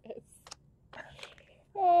references.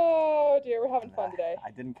 Oh dear, we're having fun today.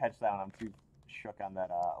 I didn't catch that one. I'm too shook on that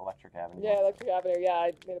Electric Avenue. Yeah, Electric Avenue. Yeah,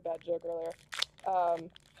 I made a bad joke earlier.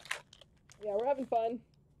 Yeah, we're having fun.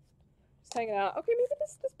 Just hanging out. Okay, maybe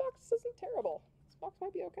this box isn't terrible. This box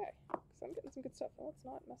might be okay. Because I'm getting some good stuff. Oh, let's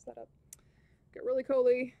not mess that up. Got really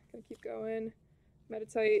Coley. Gonna keep going.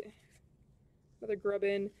 Meditite. Another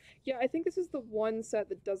Grubbin. Yeah, I think this is the one set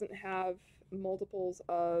that doesn't have multiples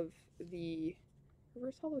of the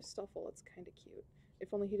Reverse Hollow Stuffle. It's kind of cute.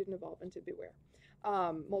 If only he didn't evolve into Beware.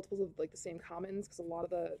 Multiples of like the same commons, because a lot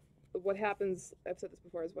of what happens, I've said this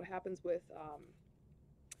before, is what happens with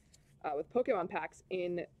Pokemon packs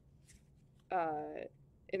in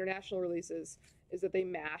international releases is that they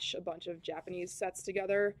mash a bunch of Japanese sets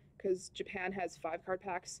together, because Japan has 5 card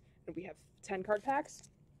packs and we have 10 card packs,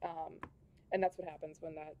 and that's what happens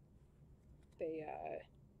when they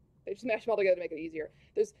just mash them all together to make it easier.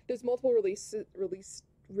 There's multiple releases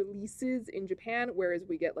in Japan, whereas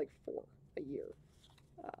we get like 4 a year.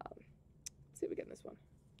 Let's see what we get in this one.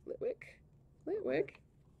 Litwick,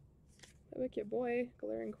 your boy.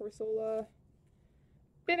 Galarian Corsola.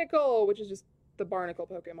 Binnacle, which is just the Barnacle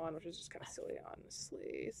Pokemon, which is just kind of silly,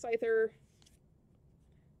 honestly. Scyther.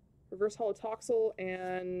 Reverse Holotoxel,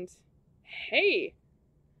 and hey!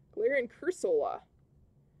 Galarian Cursola.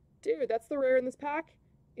 Dude, that's the rare in this pack.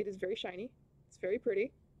 It is very shiny. It's very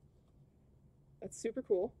pretty. That's super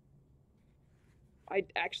cool. I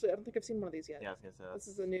don't think I've seen one of these yet. Yeah, I was gonna say that. This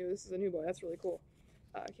is a new boy. That's really cool.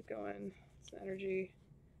 Keep going. Some energy.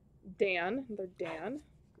 Dan. Another Dan.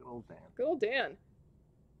 Good old Dan. Good old Dan.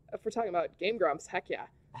 If we're talking about Game Grumps, heck yeah.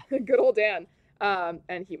 Good old Dan. And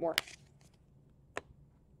Heatmore.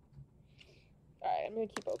 Alright, I'm going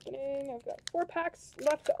to keep opening. I've got 4 packs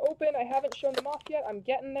left to open. I haven't shown them off yet. I'm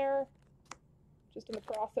getting there. Just in the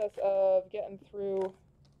process of getting through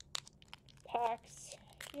packs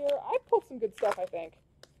here. I've pulled some good stuff, I think,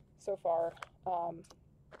 so far. I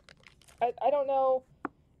don't know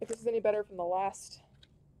if this is any better from the last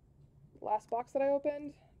box that I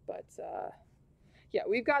opened, but yeah,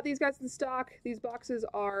 we've got these guys in stock. These boxes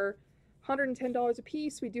are $110 a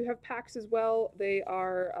piece. We do have packs as well. They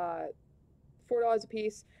are $4 a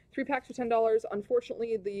piece. 3 packs for $10.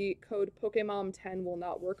 Unfortunately, the code Pokemon10 will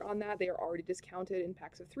not work on that. They are already discounted in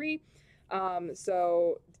packs of 3.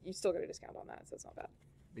 So you still get a discount on that, so it's not bad.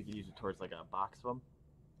 We could use it towards like a box of them.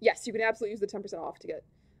 Yes, you can absolutely use the 10% off to get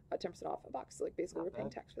 10% off a box. Like basically, Not we're paying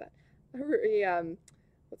bad. tax for that.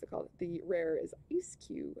 What's it called? The rare is Ice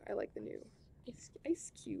Cube. I like the new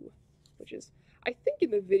Ice Cube, which is, I think in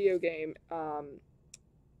the video game, I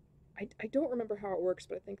don't remember how it works,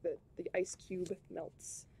 but I think that the Ice Cube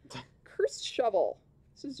melts. Cursed Shovel.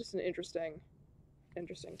 This is just an interesting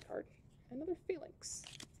card. Another Phalanx.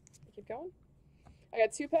 Keep going. I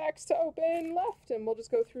got 2 packs to open left, and we'll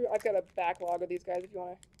just go through. I've got a backlog of these guys if you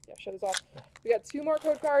want to show this off. We got 2 more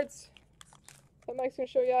code cards that Mike's going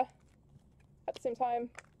to show you at the same time.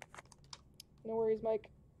 No worries, Mike.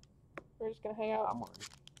 We're just going to hang out. I'm worried.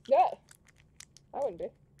 Yeah, I wouldn't be.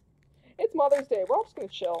 It's Mother's Day. We're all just going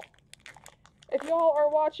to chill. If y'all are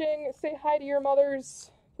watching, say hi to your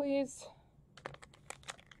mothers, please.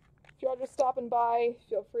 If y'all just stopping by,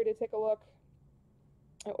 feel free to take a look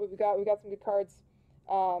at what we've got. We've got some good cards.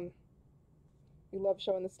 We love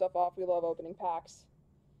showing this stuff off. We love opening packs.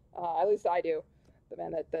 At least I do. But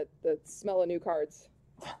man, the smell of new cards,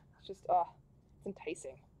 it's just, it's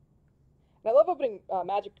enticing. And I love opening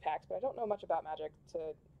Magic packs, but I don't know much about Magic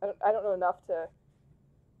I don't know enough to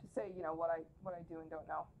say, you know, what I do and don't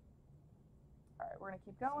know. All right, we're gonna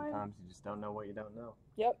keep going. Sometimes you just don't know what you don't know.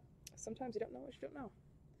 Yep. Sometimes you don't know what you don't know.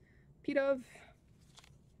 P-Dove,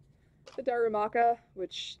 the Darumaka,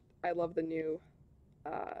 which I love the new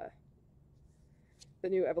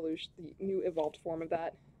evolution, the new evolved form of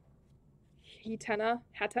that. Hatena.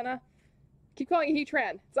 Keep calling it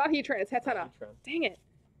Heatran. It's not Heatran, it's Hatena. Dang it.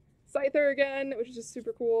 Scyther again, which is just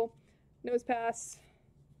super cool. Nose Pass.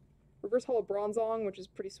 Reverse Holo Bronzong, which is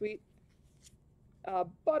pretty sweet.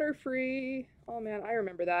 Butterfree. Oh man, I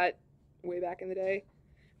remember that way back in the day.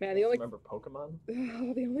 Man, the only remember Pokemon?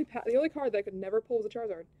 the only card that I could never pull was a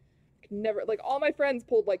Charizard. Could never, like, all my friends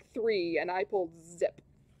pulled like 3 and I pulled zip.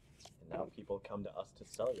 And now people come to us to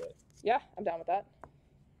sell you it. Yeah, I'm down with that.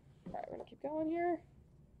 All right, we're gonna keep going here.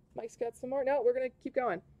 Mike's got some more. No, we're gonna keep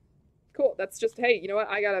going. Cool. That's just, hey, you know what?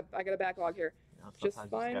 I got a backlog here. You know, Just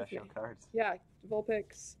sometimes fine you with just gotta show cards. Yeah,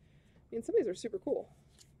 Vulpix. I mean, some of these are super cool.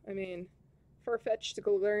 I mean, Farfetch'd,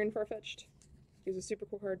 Galarian Farfetch'd. He's a super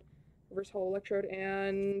cool card. Reverse Holo Electrode,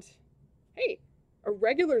 and hey, a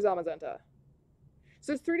regular Zamazenta.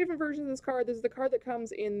 So there's 3 different versions of this card. This is the card that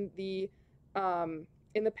comes in the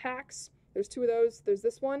packs. There's 2 of those. There's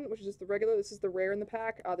this one, which is just the regular. This is the rare in the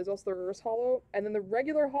pack. There's also the reverse holo, and then the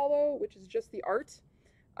regular holo, which is just the art.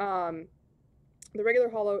 The regular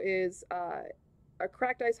holo is a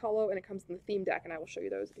cracked ice holo, and it comes in the theme deck, and I will show you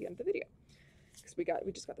those at the end of the video because we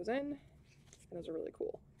just got those in, and those are really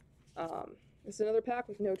cool. This is another pack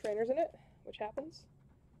with no trainers in it, which happens.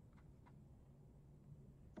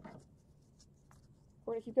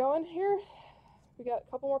 We're gonna keep going here. We got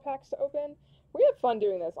a couple more packs to open. We have fun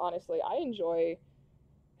doing this, honestly. I enjoy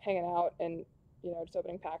hanging out and, you know, just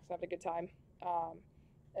opening packs and having a good time.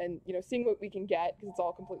 And, you know, seeing what we can get, because it's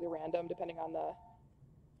all completely random depending on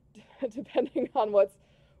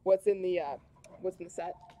what's in the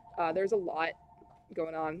set. There's a lot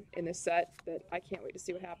going on in this set that I can't wait to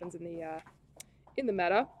see what happens in the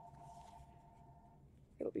meta.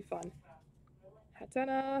 It'll be fun.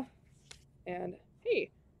 Hatena, and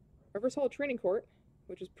hey, Reverse Holo Training Court,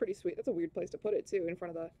 which is pretty sweet. That's a weird place to put it too, in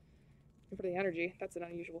front of the energy. That's an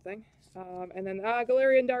unusual thing. And then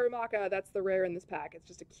Galarian Darumaka, that's the rare in this pack. It's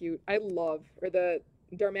just a cute, or the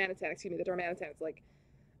Darmanitan, excuse me, the Darmanitan. It's like,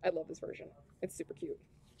 I love this version. It's super cute.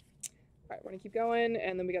 All right, we're gonna keep going,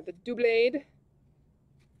 and then we got the Doublade,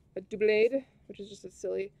 which is just a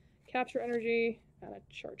silly capture energy and a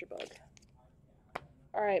charge a bug.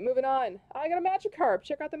 All right, moving on. I got a Magikarp.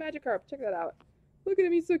 Check out the Magikarp. Check that out. Look at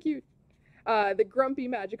him, he's so cute. The Grumpy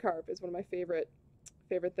Magikarp is one of my favorite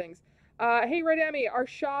things. Hey, Right Amy, our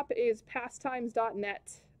shop is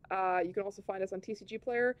pastimes.net. You can also find us on TCG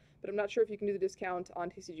Player, but I'm not sure if you can do the discount on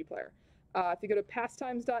TCG Player. If you go to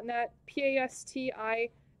pastimes.net,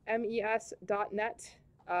 pastimes.net,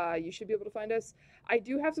 you should be able to find us. I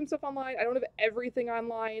do have some stuff online. I don't have everything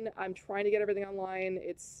online. I'm trying to get everything online.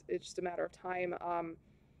 It's just a matter of time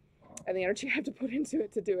and the energy I have to put into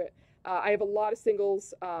it to do it. I have a lot of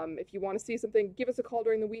singles. If you want to see something, give us a call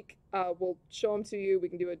during the week. We'll show them to you. We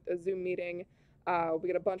can do a Zoom meeting. We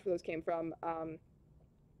got a bunch where those came from.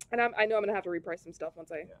 And I know I'm gonna have to reprice some stuff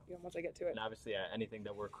once I get to it. And obviously, anything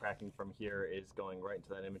that we're cracking from here is going right into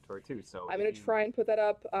that inventory too. So I'm gonna try and put that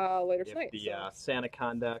up later tonight. The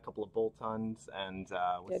Sanaconda, a couple of Boltons, and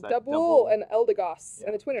what's that? Double and Eldegoss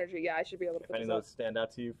and the Twin Energy. Yeah, I should be able to put If any of those stand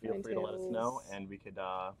out to you, feel free to let us know, Ninetales. and we could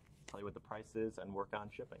tell you what the price is and work on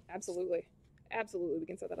shipping. Absolutely, we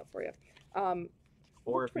can set that up for you.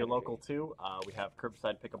 Or if you're local too, we have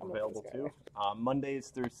curbside pickup available too. Mondays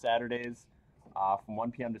through Saturdays. From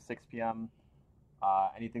 1 p.m. to 6 p.m.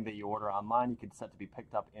 Anything that you order online, you could set to be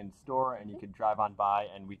picked up in store, and you could drive on by,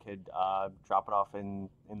 and we could drop it off in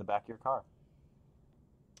the back of your car.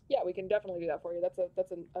 Yeah, we can definitely do that for you. That's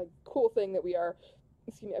a cool thing that we are,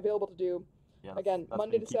 available to do. Yeah, Again, that's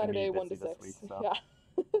Monday been to keeping me Saturday, 1 busy to 6. this week, so. Yeah.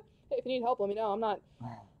 Hey, if you need help, let me know. I'm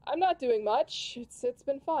not doing much. It's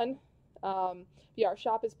been fun. Our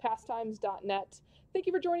shop is pastimes.net. Thank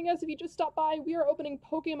you for joining us. If you just stopped by, we are opening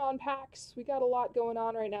Pokemon packs. We got a lot going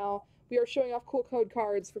on right now. We are showing off cool code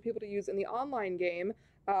cards for people to use in the online game.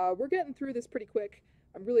 We're getting through this pretty quick.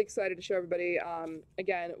 I'm really excited to show everybody,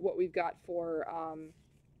 again, what we've got for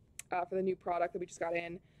the new product that we just got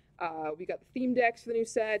in. We got the theme decks for the new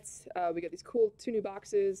sets. We got these cool 2 new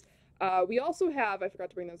boxes. We also have, I forgot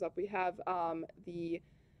to bring those up, we have the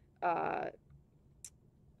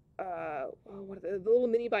what are the little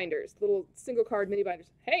mini binders, little single card mini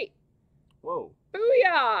binders. Hey! Whoa.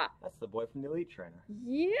 Booyah! That's the boy from the Elite Trainer.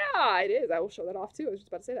 Yeah, it is. I will show that off too. I was just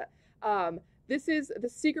about to say that. This is the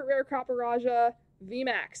Secret Rare Copper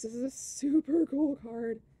VMAX. This is a super cool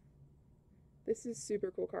card.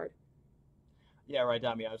 Yeah, right,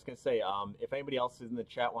 Dami. I was gonna say, if anybody else in the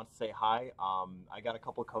chat wants to say hi, I got a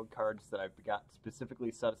couple code cards that I've got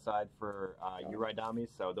specifically set aside for you, right, Dami.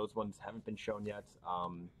 So those ones haven't been shown yet.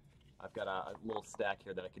 I've got a little stack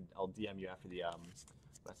here that I'll DM you after the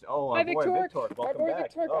message. Oh, Hi, boy, Victor. Victor, My welcome boy back.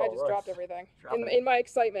 Victor. Oh, I just Royce. dropped everything Dropping in my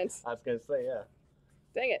excitement. I was gonna say, yeah.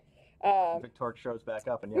 Dang it. Victor shows back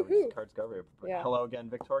up, and yeah, Woohoo. with cards covered. Yeah. Hello again,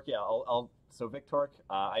 Victor. Yeah, so Victor,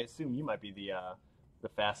 I assume you might be the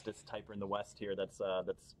fastest typer in the West here. That's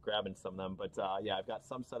grabbing some of them, but yeah, I've got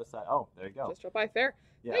some set aside. Oh, there you go. Just drop by fair.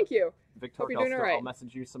 Yeah. Thank you. Victor, Hope you're doing all right. I'll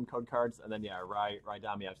message you some code cards, and then yeah,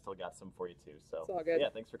 Dami, I've still got some for you too. So It's all good. yeah,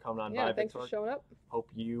 thanks for coming on Yeah, by, thanks Victor. for showing up. Hope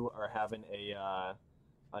you are having a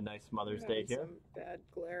nice Mother's Day here. Some bad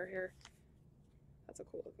glare here. That's a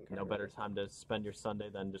cool looking card. No better time to spend your Sunday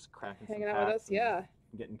than just cracking Hanging some out with packs us, and yeah.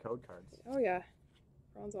 getting code cards. Oh yeah.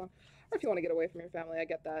 Bronze on. Or if you want to get away from your family, I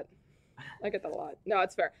get that. I get that a lot. No,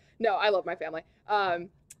 it's fair. No, I love my family.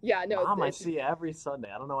 Yeah, no. Mom, I see you every Sunday.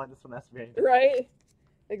 I don't know why this one has to be. Right?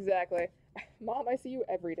 Exactly. Mom, I see you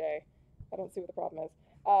every day. I don't see what the problem is.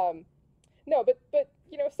 No, but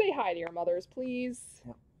you know, say hi to your mothers, please.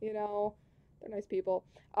 Yep. You know, they're nice people.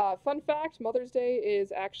 Fun fact: Mother's Day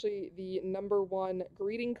is actually the #1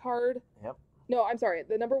 greeting card. Yep. No, I'm sorry,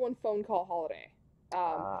 the #1 phone call holiday.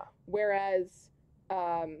 Whereas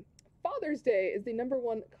Father's Day is the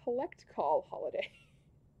 #1 collect call holiday.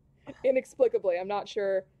 Inexplicably, I'm not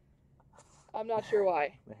sure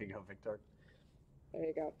why. There you go, Victor. There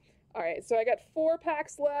you go. All right, so I got 4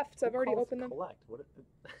 packs left. I've already opened them. Collect. What?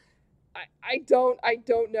 I don't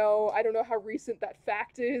know. I don't know how recent that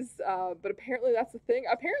fact is, but apparently that's the thing.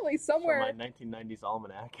 Apparently somewhere. Show my 1990s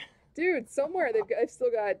almanac. Dude, somewhere they've still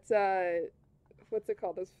got what's it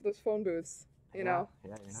called? Those phone booths. You know.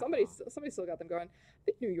 Yeah, Somebody still got them going. I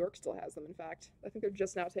think New York still has them. In fact, I think they're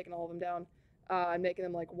just now taking all of them down and making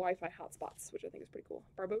them like Wi-Fi hotspots, which I think is pretty cool.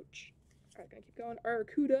 Barboach. All right, gonna keep going.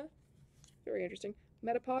 Arcuda. Very interesting.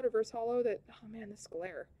 Metapod, reverse hollow. That, oh man, this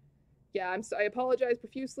glare. Yeah, I apologize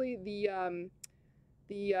profusely. My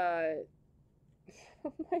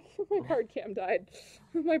card cam died.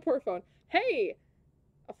 My poor phone. Hey,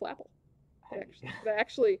 a Flapple. Hey. I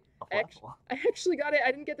actually Flapple. got it.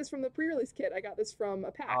 I didn't get this from the pre-release kit. I got this from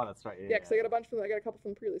a pack. Oh, that's right. Yeah, because I got a couple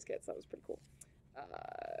from the pre-release kits. That was pretty cool.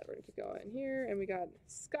 We're gonna keep going here, and we got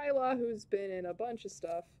Skyla, who's been in a bunch of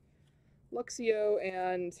stuff. Luxio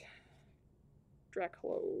and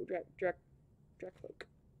Dracloak,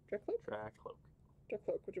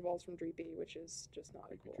 which evolves from Dreepy, which is just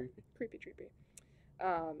not cool. Creepy Dreepy.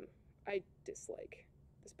 I dislike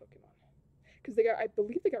this Pokemon because I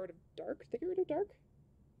believe they got rid of Dark. Did they get rid of Dark?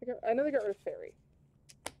 I know they got rid of Fairy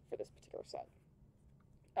for this particular set.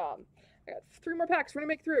 I got 3 more packs. We're gonna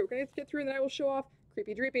make through. We're gonna get through, and then I will show off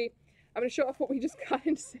Creepy Dreepy. I'm gonna show off what we just got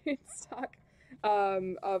in stock.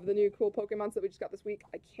 Of the new cool Pokemons that we just got this week.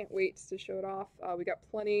 I can't wait to show it off. We got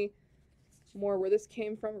plenty more where this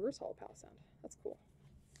came from. Reverse Hollow Pal Sound. That's cool.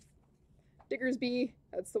 Diggersby.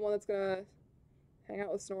 That's the one that's gonna hang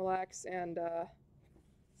out with Snorlax and the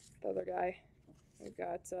other guy. We've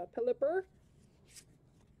got Pelipper.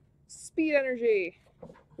 Speed Energy,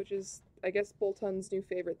 which is, I guess, Boltun's new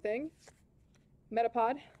favorite thing.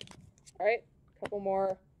 Metapod. Alright, a couple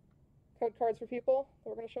more code cards for people that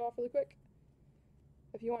we're going to show off really quick.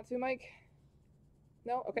 If you want to, Mike.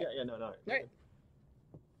 No? Okay. Yeah, no. All right.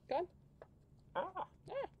 Gone? Ah.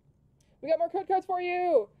 We got more code cards for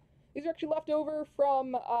you! These are actually left over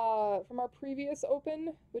from our previous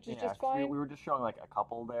open, which is just fine. We were just showing like a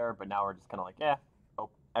couple there, but now we're just kind of like,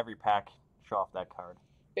 every pack, show off that card.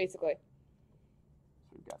 Basically.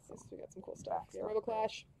 So we got some cool stuff. Yeah, Robo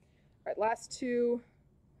Clash. All right, last two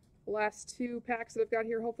packs that I've got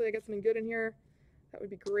here. Hopefully I get something good in here. That would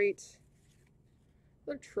be great.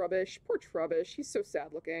 Another Trubbish. Poor Trubbish. He's so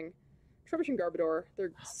sad looking. Trubbish and Garbodor.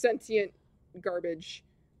 They're sentient garbage.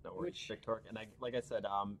 No worries, Victor. And like I said,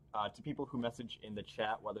 to people who message in the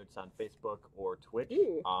chat, whether it's on Facebook or Twitch,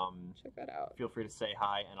 check that out. Feel free to say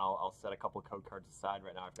hi, and I'll set a couple code cards aside.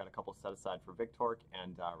 Right now, I've got a couple set aside for Victor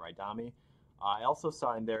and Raidami. I also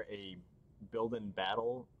saw in there a build and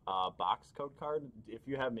battle box code card. If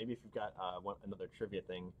you've got another trivia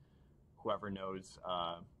thing, whoever knows.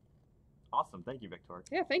 Awesome, thank you, Victor.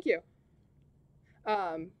 Yeah, thank you.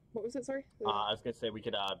 What was it? Sorry. I was gonna say we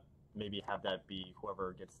could maybe have that be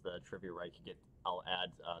whoever gets the trivia right could get. I'll add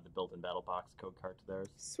the built-in battle box code card to theirs.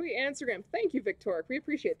 Sweet. And Instagram. Thank you, Victor. We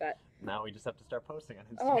appreciate that. Now we just have to start posting on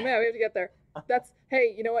Instagram. Oh man, we have to get there.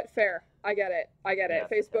 Hey, you know what? Fair. I get it. Yeah,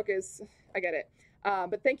 Facebook is. I get it.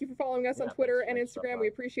 But thank you for following us on Twitter and Instagram. We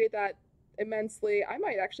appreciate that immensely. I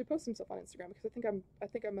might actually post some stuff on Instagram because I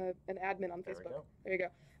think I'm an admin on There we Facebook. go. There you go.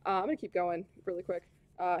 I'm gonna keep going really quick.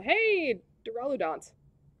 Hey, Duraludon.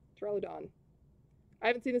 I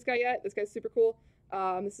haven't seen this guy yet. This guy's super cool.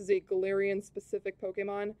 This is a Galarian specific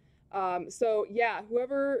Pokemon. So yeah,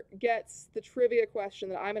 whoever gets the trivia question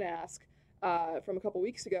that I'm gonna ask from a couple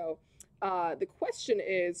weeks ago, the question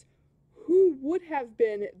is, who would have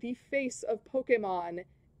been the face of Pokemon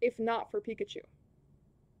if not for Pikachu?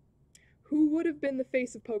 Who would have been the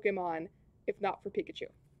face of Pokemon if not for Pikachu?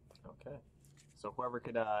 Okay. So whoever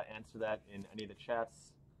could answer that in any of the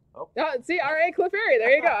chats. Oh. See, all right, Clefairy,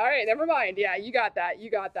 there you go. All right, never mind. Yeah, you got that. You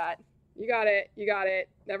got it.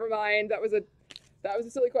 Never mind. That was a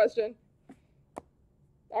silly question.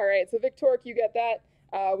 All right, so Victork, you get that.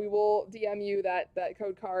 We will DM you that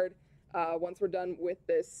code card once we're done with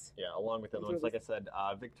this. Yeah, along with the other ones. Like I said,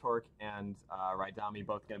 Victork and Raidami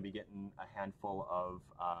both going to be getting a handful of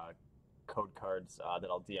code cards that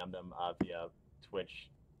I'll DM them via Twitch.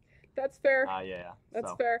 That's fair. Yeah.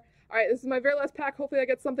 That's fair. All right, this is my very last pack. Hopefully I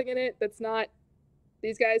get something in it that's not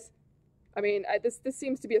these guys. I mean, this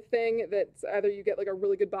seems to be a thing that either you get like a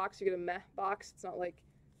really good box, you get a meh box. It's not like,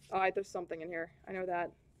 oh, there's something in here. I know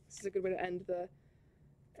that. This is a good way to end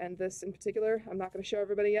this in particular. I'm not going to show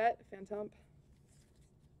everybody yet. Phantump,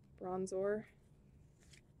 Bronzor,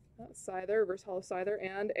 Scyther, Reverse Hollow Scyther,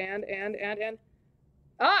 and it's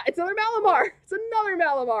another Malamar. It's another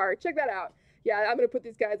Malamar. Check that out. Yeah, I'm going to put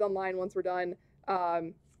these guys online once we're done.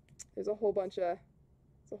 There's a whole bunch of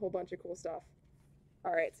cool stuff.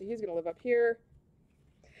 All right, so he's going to live up here.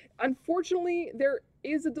 Unfortunately, there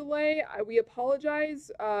is a delay. We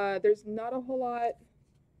apologize. There's not a whole lot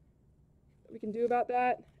that we can do about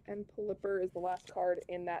that. And Pelipper is the last card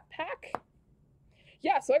in that pack.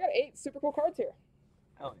 Yeah, so I got 8 super cool cards here.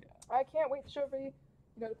 Hell yeah. I can't wait to show everybody,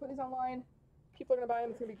 to put these online. People are going to buy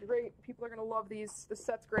them. It's going to be great. People are going to love these. This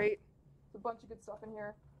set's great. There's a bunch of good stuff in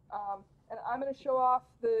here. And I'm going to show off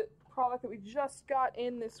the product that we just got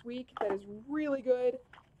in this week that is really good.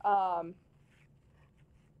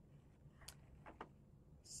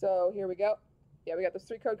 So here we go. Yeah, we got those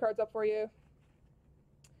 3 code cards up for you.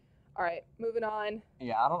 All right, moving on.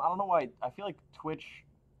 Yeah, I don't know why. I feel like Twitch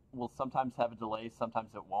will sometimes have a delay,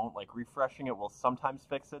 sometimes it won't. Like refreshing it will sometimes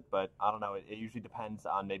fix it, but I don't know. It usually depends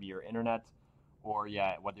on maybe your internet, or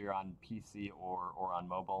whether you're on PC or on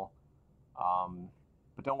mobile.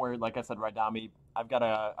 But don't worry. Like I said, Raidami, I've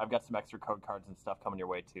got some extra code cards and stuff coming your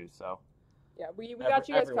way too. So yeah, we got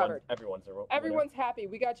you guys covered. Everyone's happy.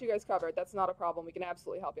 We got you guys covered. That's not a problem. We can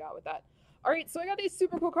absolutely help you out with that. All right, so I got these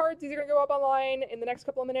super cool cards. These are going to go up online in the next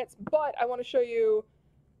couple of minutes, but I want to show you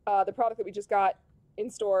the product that we just got in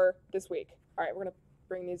store this week. All right, we're going to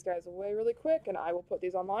bring these guys away really quick, and I will put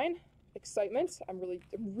these online. Excitement. I'm really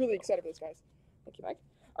excited for this, guys. Thank you, Mike.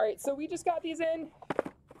 All right, so we just got these in.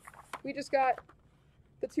 We just got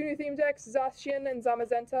the 2 new theme decks, Zacian and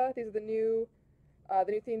Zamazenta. These are the new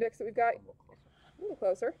theme decks that we've got. A little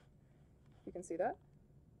closer. You can see that.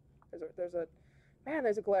 There's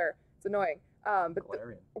a glare. It's annoying. But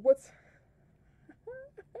what's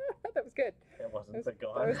that was good. It wasn't the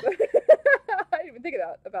gone. I didn't even think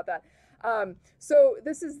about that. So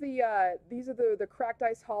this is these are the cracked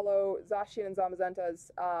ice hollow Zacian and Zamazentas.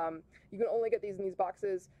 You can only get these in these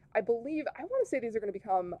boxes. I want to say these are going to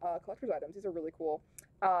become collector's items. These are really cool.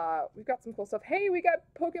 We've got some cool stuff. Hey, we got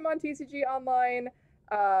Pokemon TCG online.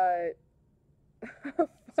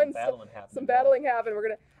 Some battling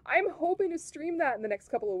happening. I'm hoping to stream that in the next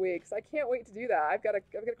couple of weeks. I can't wait to do that. I've got a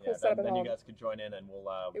cool setup at home. Then you guys can join in and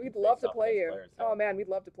we'll we'd love to play you. Oh man, we'd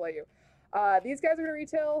love to play you. These guys are going to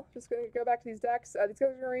retail. Just going to go back to these decks. These guys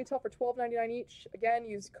are going to retail for $12.99 each. Again,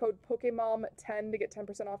 use code POKEMOM10 to get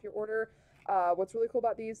 10% off your order. What's really cool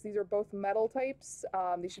about these are both metal types.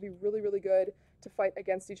 These should be really, really good to fight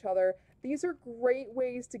against each other. These are great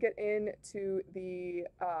ways to get into the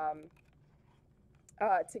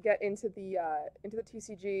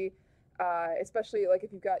TCG, especially like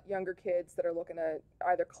if you've got younger kids that are looking to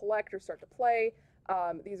either collect or start to play.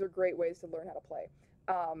 These are great ways to learn how to play.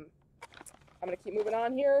 I'm going to keep moving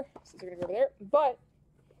on here, since we're going to go over there. But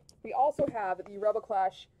we also have the Rebel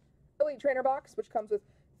Clash Elite Trainer Box, which comes with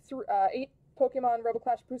 8 Pokemon Rebel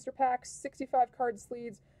Clash booster packs, 65 card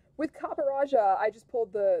sleeves. With Caparaja, I just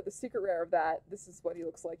pulled the secret rare of that. This is what he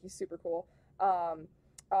looks like. He's super cool. It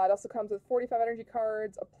also comes with 45 energy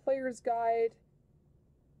cards, a player's guide.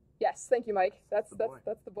 Yes, thank you, Mike. That's the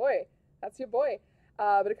boy. That's your boy.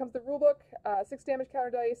 But it comes with the rulebook, 6 damage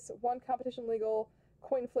counter dice, 1 competition legal,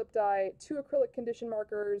 coin flip die, 2 acrylic condition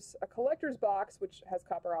markers, a collector's box, which has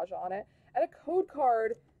Caparaja on it, and a code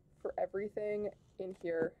card for everything in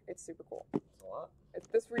here. It's super cool. That's a lot.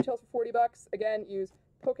 This retails for 40 bucks. Again, use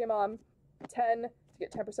Pokemon 10 to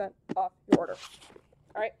get 10% off your order.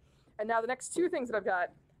 All right. And now the next two things that I've got,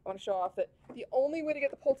 I want to show off that the only way to get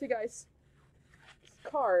the Poltegeist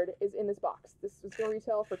card is in this box. This is going to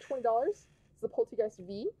retail for $20. This is the Poltegeist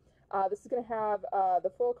V. This is going to have the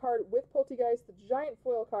foil card with Poltegeist, the giant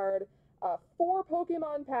foil card, 4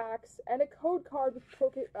 Pokemon packs, and a code card with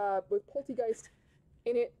Poltegeist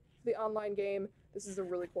in it for the online game. This is a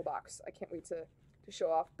really cool box. I can't wait to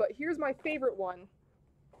show off. But here's my favorite one,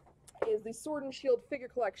 is the Sword and Shield figure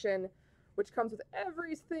collection, which comes with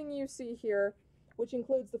everything you see here, which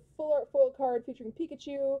includes the full art foil card featuring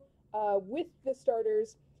Pikachu with the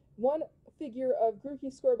starters, 1 figure of Grookey,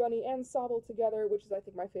 Scorbunny, and Sobble together, which is I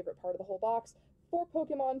think my favorite part of the whole box, 4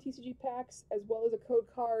 Pokemon TCG packs, as well as a code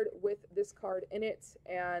card with this card in it,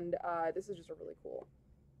 and this is just a really cool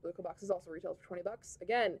box. This also retails for 20 bucks.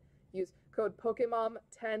 Again, use code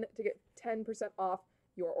POKEMOM10 to get 10% off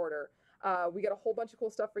your order. We got a whole bunch of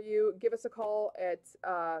cool stuff for you. Give us a call at,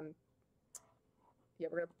 yeah,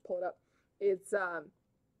 we're going to pull it up. It's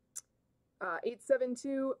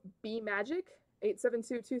 872-B-MAGIC,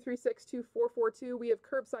 872-236-2442. We have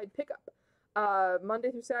curbside pickup Monday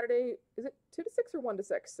through Saturday. Is it 2 to 6 or 1 to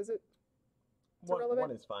 6? Is it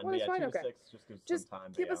One is fine. One is fine? 2 Okay. to 6 just gives Just some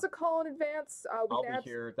time. give us a call in advance. I'll be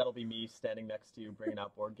here. That'll be me standing next to you, bringing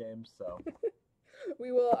out board games. So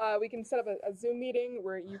we will. We can set up a Zoom meeting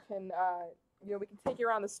where you can, we can take you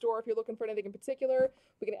around the store if you're looking for anything in particular.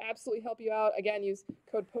 We can absolutely help you out. Again, use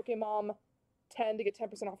code POKEMOM10 to get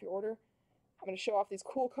 10% off your order. I'm going to show off these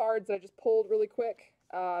cool cards that I just pulled really quick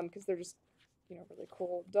because they're just, really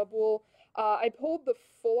cool. Double. I pulled the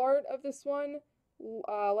full art of this one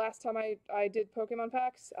last time I did Pokemon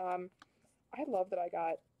packs. I love that I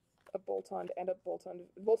got a Boltund and a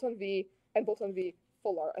Boltund V and Boltund V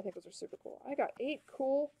full art. I think those are super cool. I got 8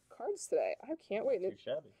 cool cards today. I can't wait. too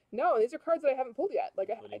shabby. No, these are cards that I haven't pulled yet.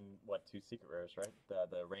 Including what, 2 secret rares, right?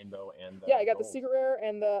 The rainbow and the yeah, I got gold. the secret rare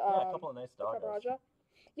and the yeah, a couple of nice doggos. Kakarot.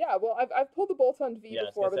 Yeah, well, I've pulled the Boltund V Yeah,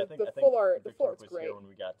 before, I but think the full art's was great. here when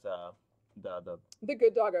we got The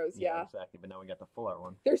good doggos, yeah. exactly. But now we got the full art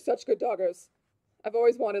one. They're such good doggos. I've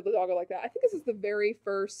always wanted the doggo like that. I think this is the very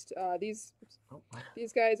first. These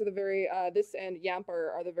guys are the very. This and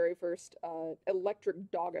Yamper are the very first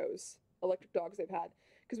electric dogs they've had.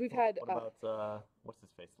 Because we've had. What about what's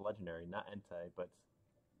his face? Legendary, not Entei, but.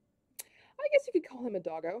 I guess you could call him a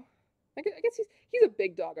doggo. I guess he's a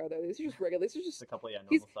big doggo though. These are just regular. These are just a couple, yeah,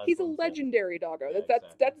 normal size he's a ones, legendary doggo. Yeah,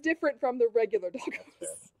 That's different from the regular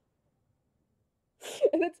doggos.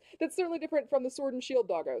 And that's certainly different from the Sword and Shield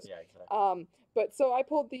doggos. Yeah, exactly. But so I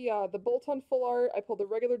pulled the Boltund full art. I pulled the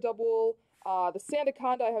regular double. The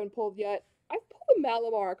Sandaconda I haven't pulled yet. I've pulled the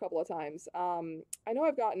Malamar a couple of times. I know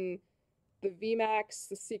I've gotten the VMAX,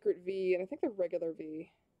 the Secret V, and I think the regular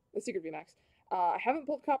V, the Secret VMAX. I haven't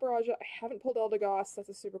pulled Caparajah. I haven't pulled Eldegoss. That's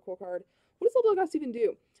a super cool card. What does Eldegoss even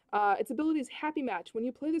do? Its ability is Happy Match. When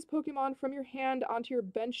you play this Pokemon from your hand onto your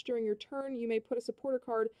bench during your turn, you may put a supporter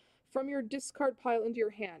card from your discard pile into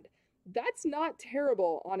your hand. That's not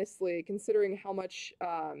terrible, honestly, considering how much,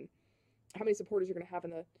 how many supporters you're going to have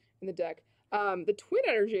in the deck. The Twin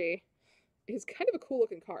Energy is kind of a cool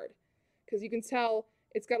looking card because you can tell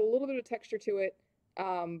it's got a little bit of texture to it,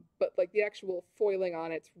 but like the actual foiling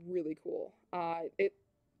on it's really cool.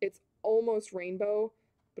 It's almost rainbow,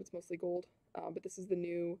 but it's mostly gold. But this is the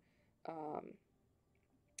new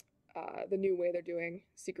way they're doing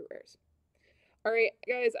secret rares. All right,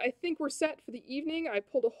 guys, I think we're set for the evening. I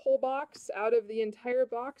pulled a whole box out of the entire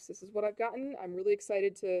box. This is what I've gotten. I'm really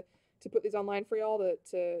excited to put these online for y'all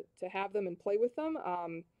to have them and play with them.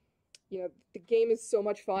 The game is so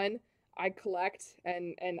much fun. I collect,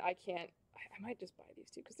 and I might just buy these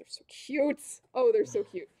two because they're so cute. Oh, they're so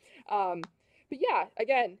cute. But yeah,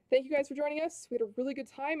 again, thank you guys for joining us. We had a really good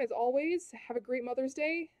time, as always. Have a great Mother's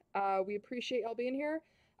Day. We appreciate y'all being here.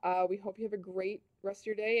 We hope you have a great rest of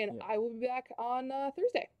your day, and I will be back on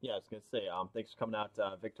Thursday. Yeah, I was going to say, thanks for coming out,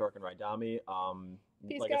 Victor and Raidami.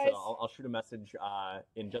 Peace, like guys. I said, I'll shoot a message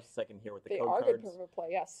in just a second here with the They code are cards. good for play,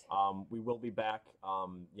 yes. We will be back,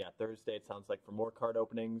 Thursday, it sounds like, for more card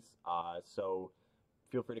openings. So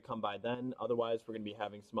feel free to come by then. Otherwise, we're going to be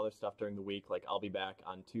having some other stuff during the week. Like, I'll be back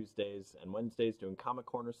on Tuesdays and Wednesdays doing Comic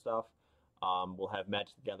Corner stuff. We'll have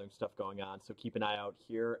Magic the Gathering stuff going on. So keep an eye out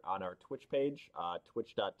here on our Twitch page,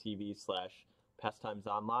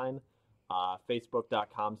 twitch.tv/pastimesonline,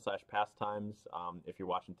 facebook.com/pastimes if you're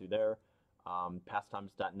watching through there.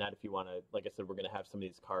 Pastimes.net if you want to. Like I said, we're going to have some of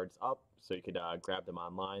these cards up so you could grab them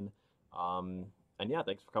online. And yeah,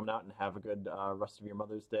 thanks for coming out and have a good rest of your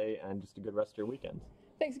Mother's Day and just a good rest of your weekend.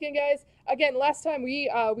 Thanks again, guys. Again, last time we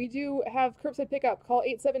do have curbside pickup. Call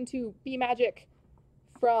 872-BE-MAGIC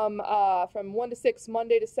from 1 to 6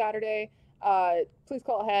 Monday to Saturday. Please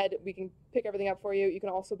call ahead. We can pick everything up for you. You can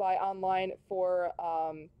also buy online for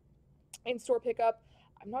in-store pickup.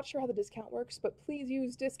 I'm not sure how the discount works, but please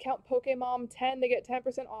use discount PokeMom10 to get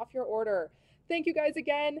 10% off your order. Thank you guys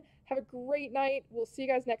again. Have a great night. We'll see you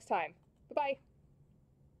guys next time. Bye-bye.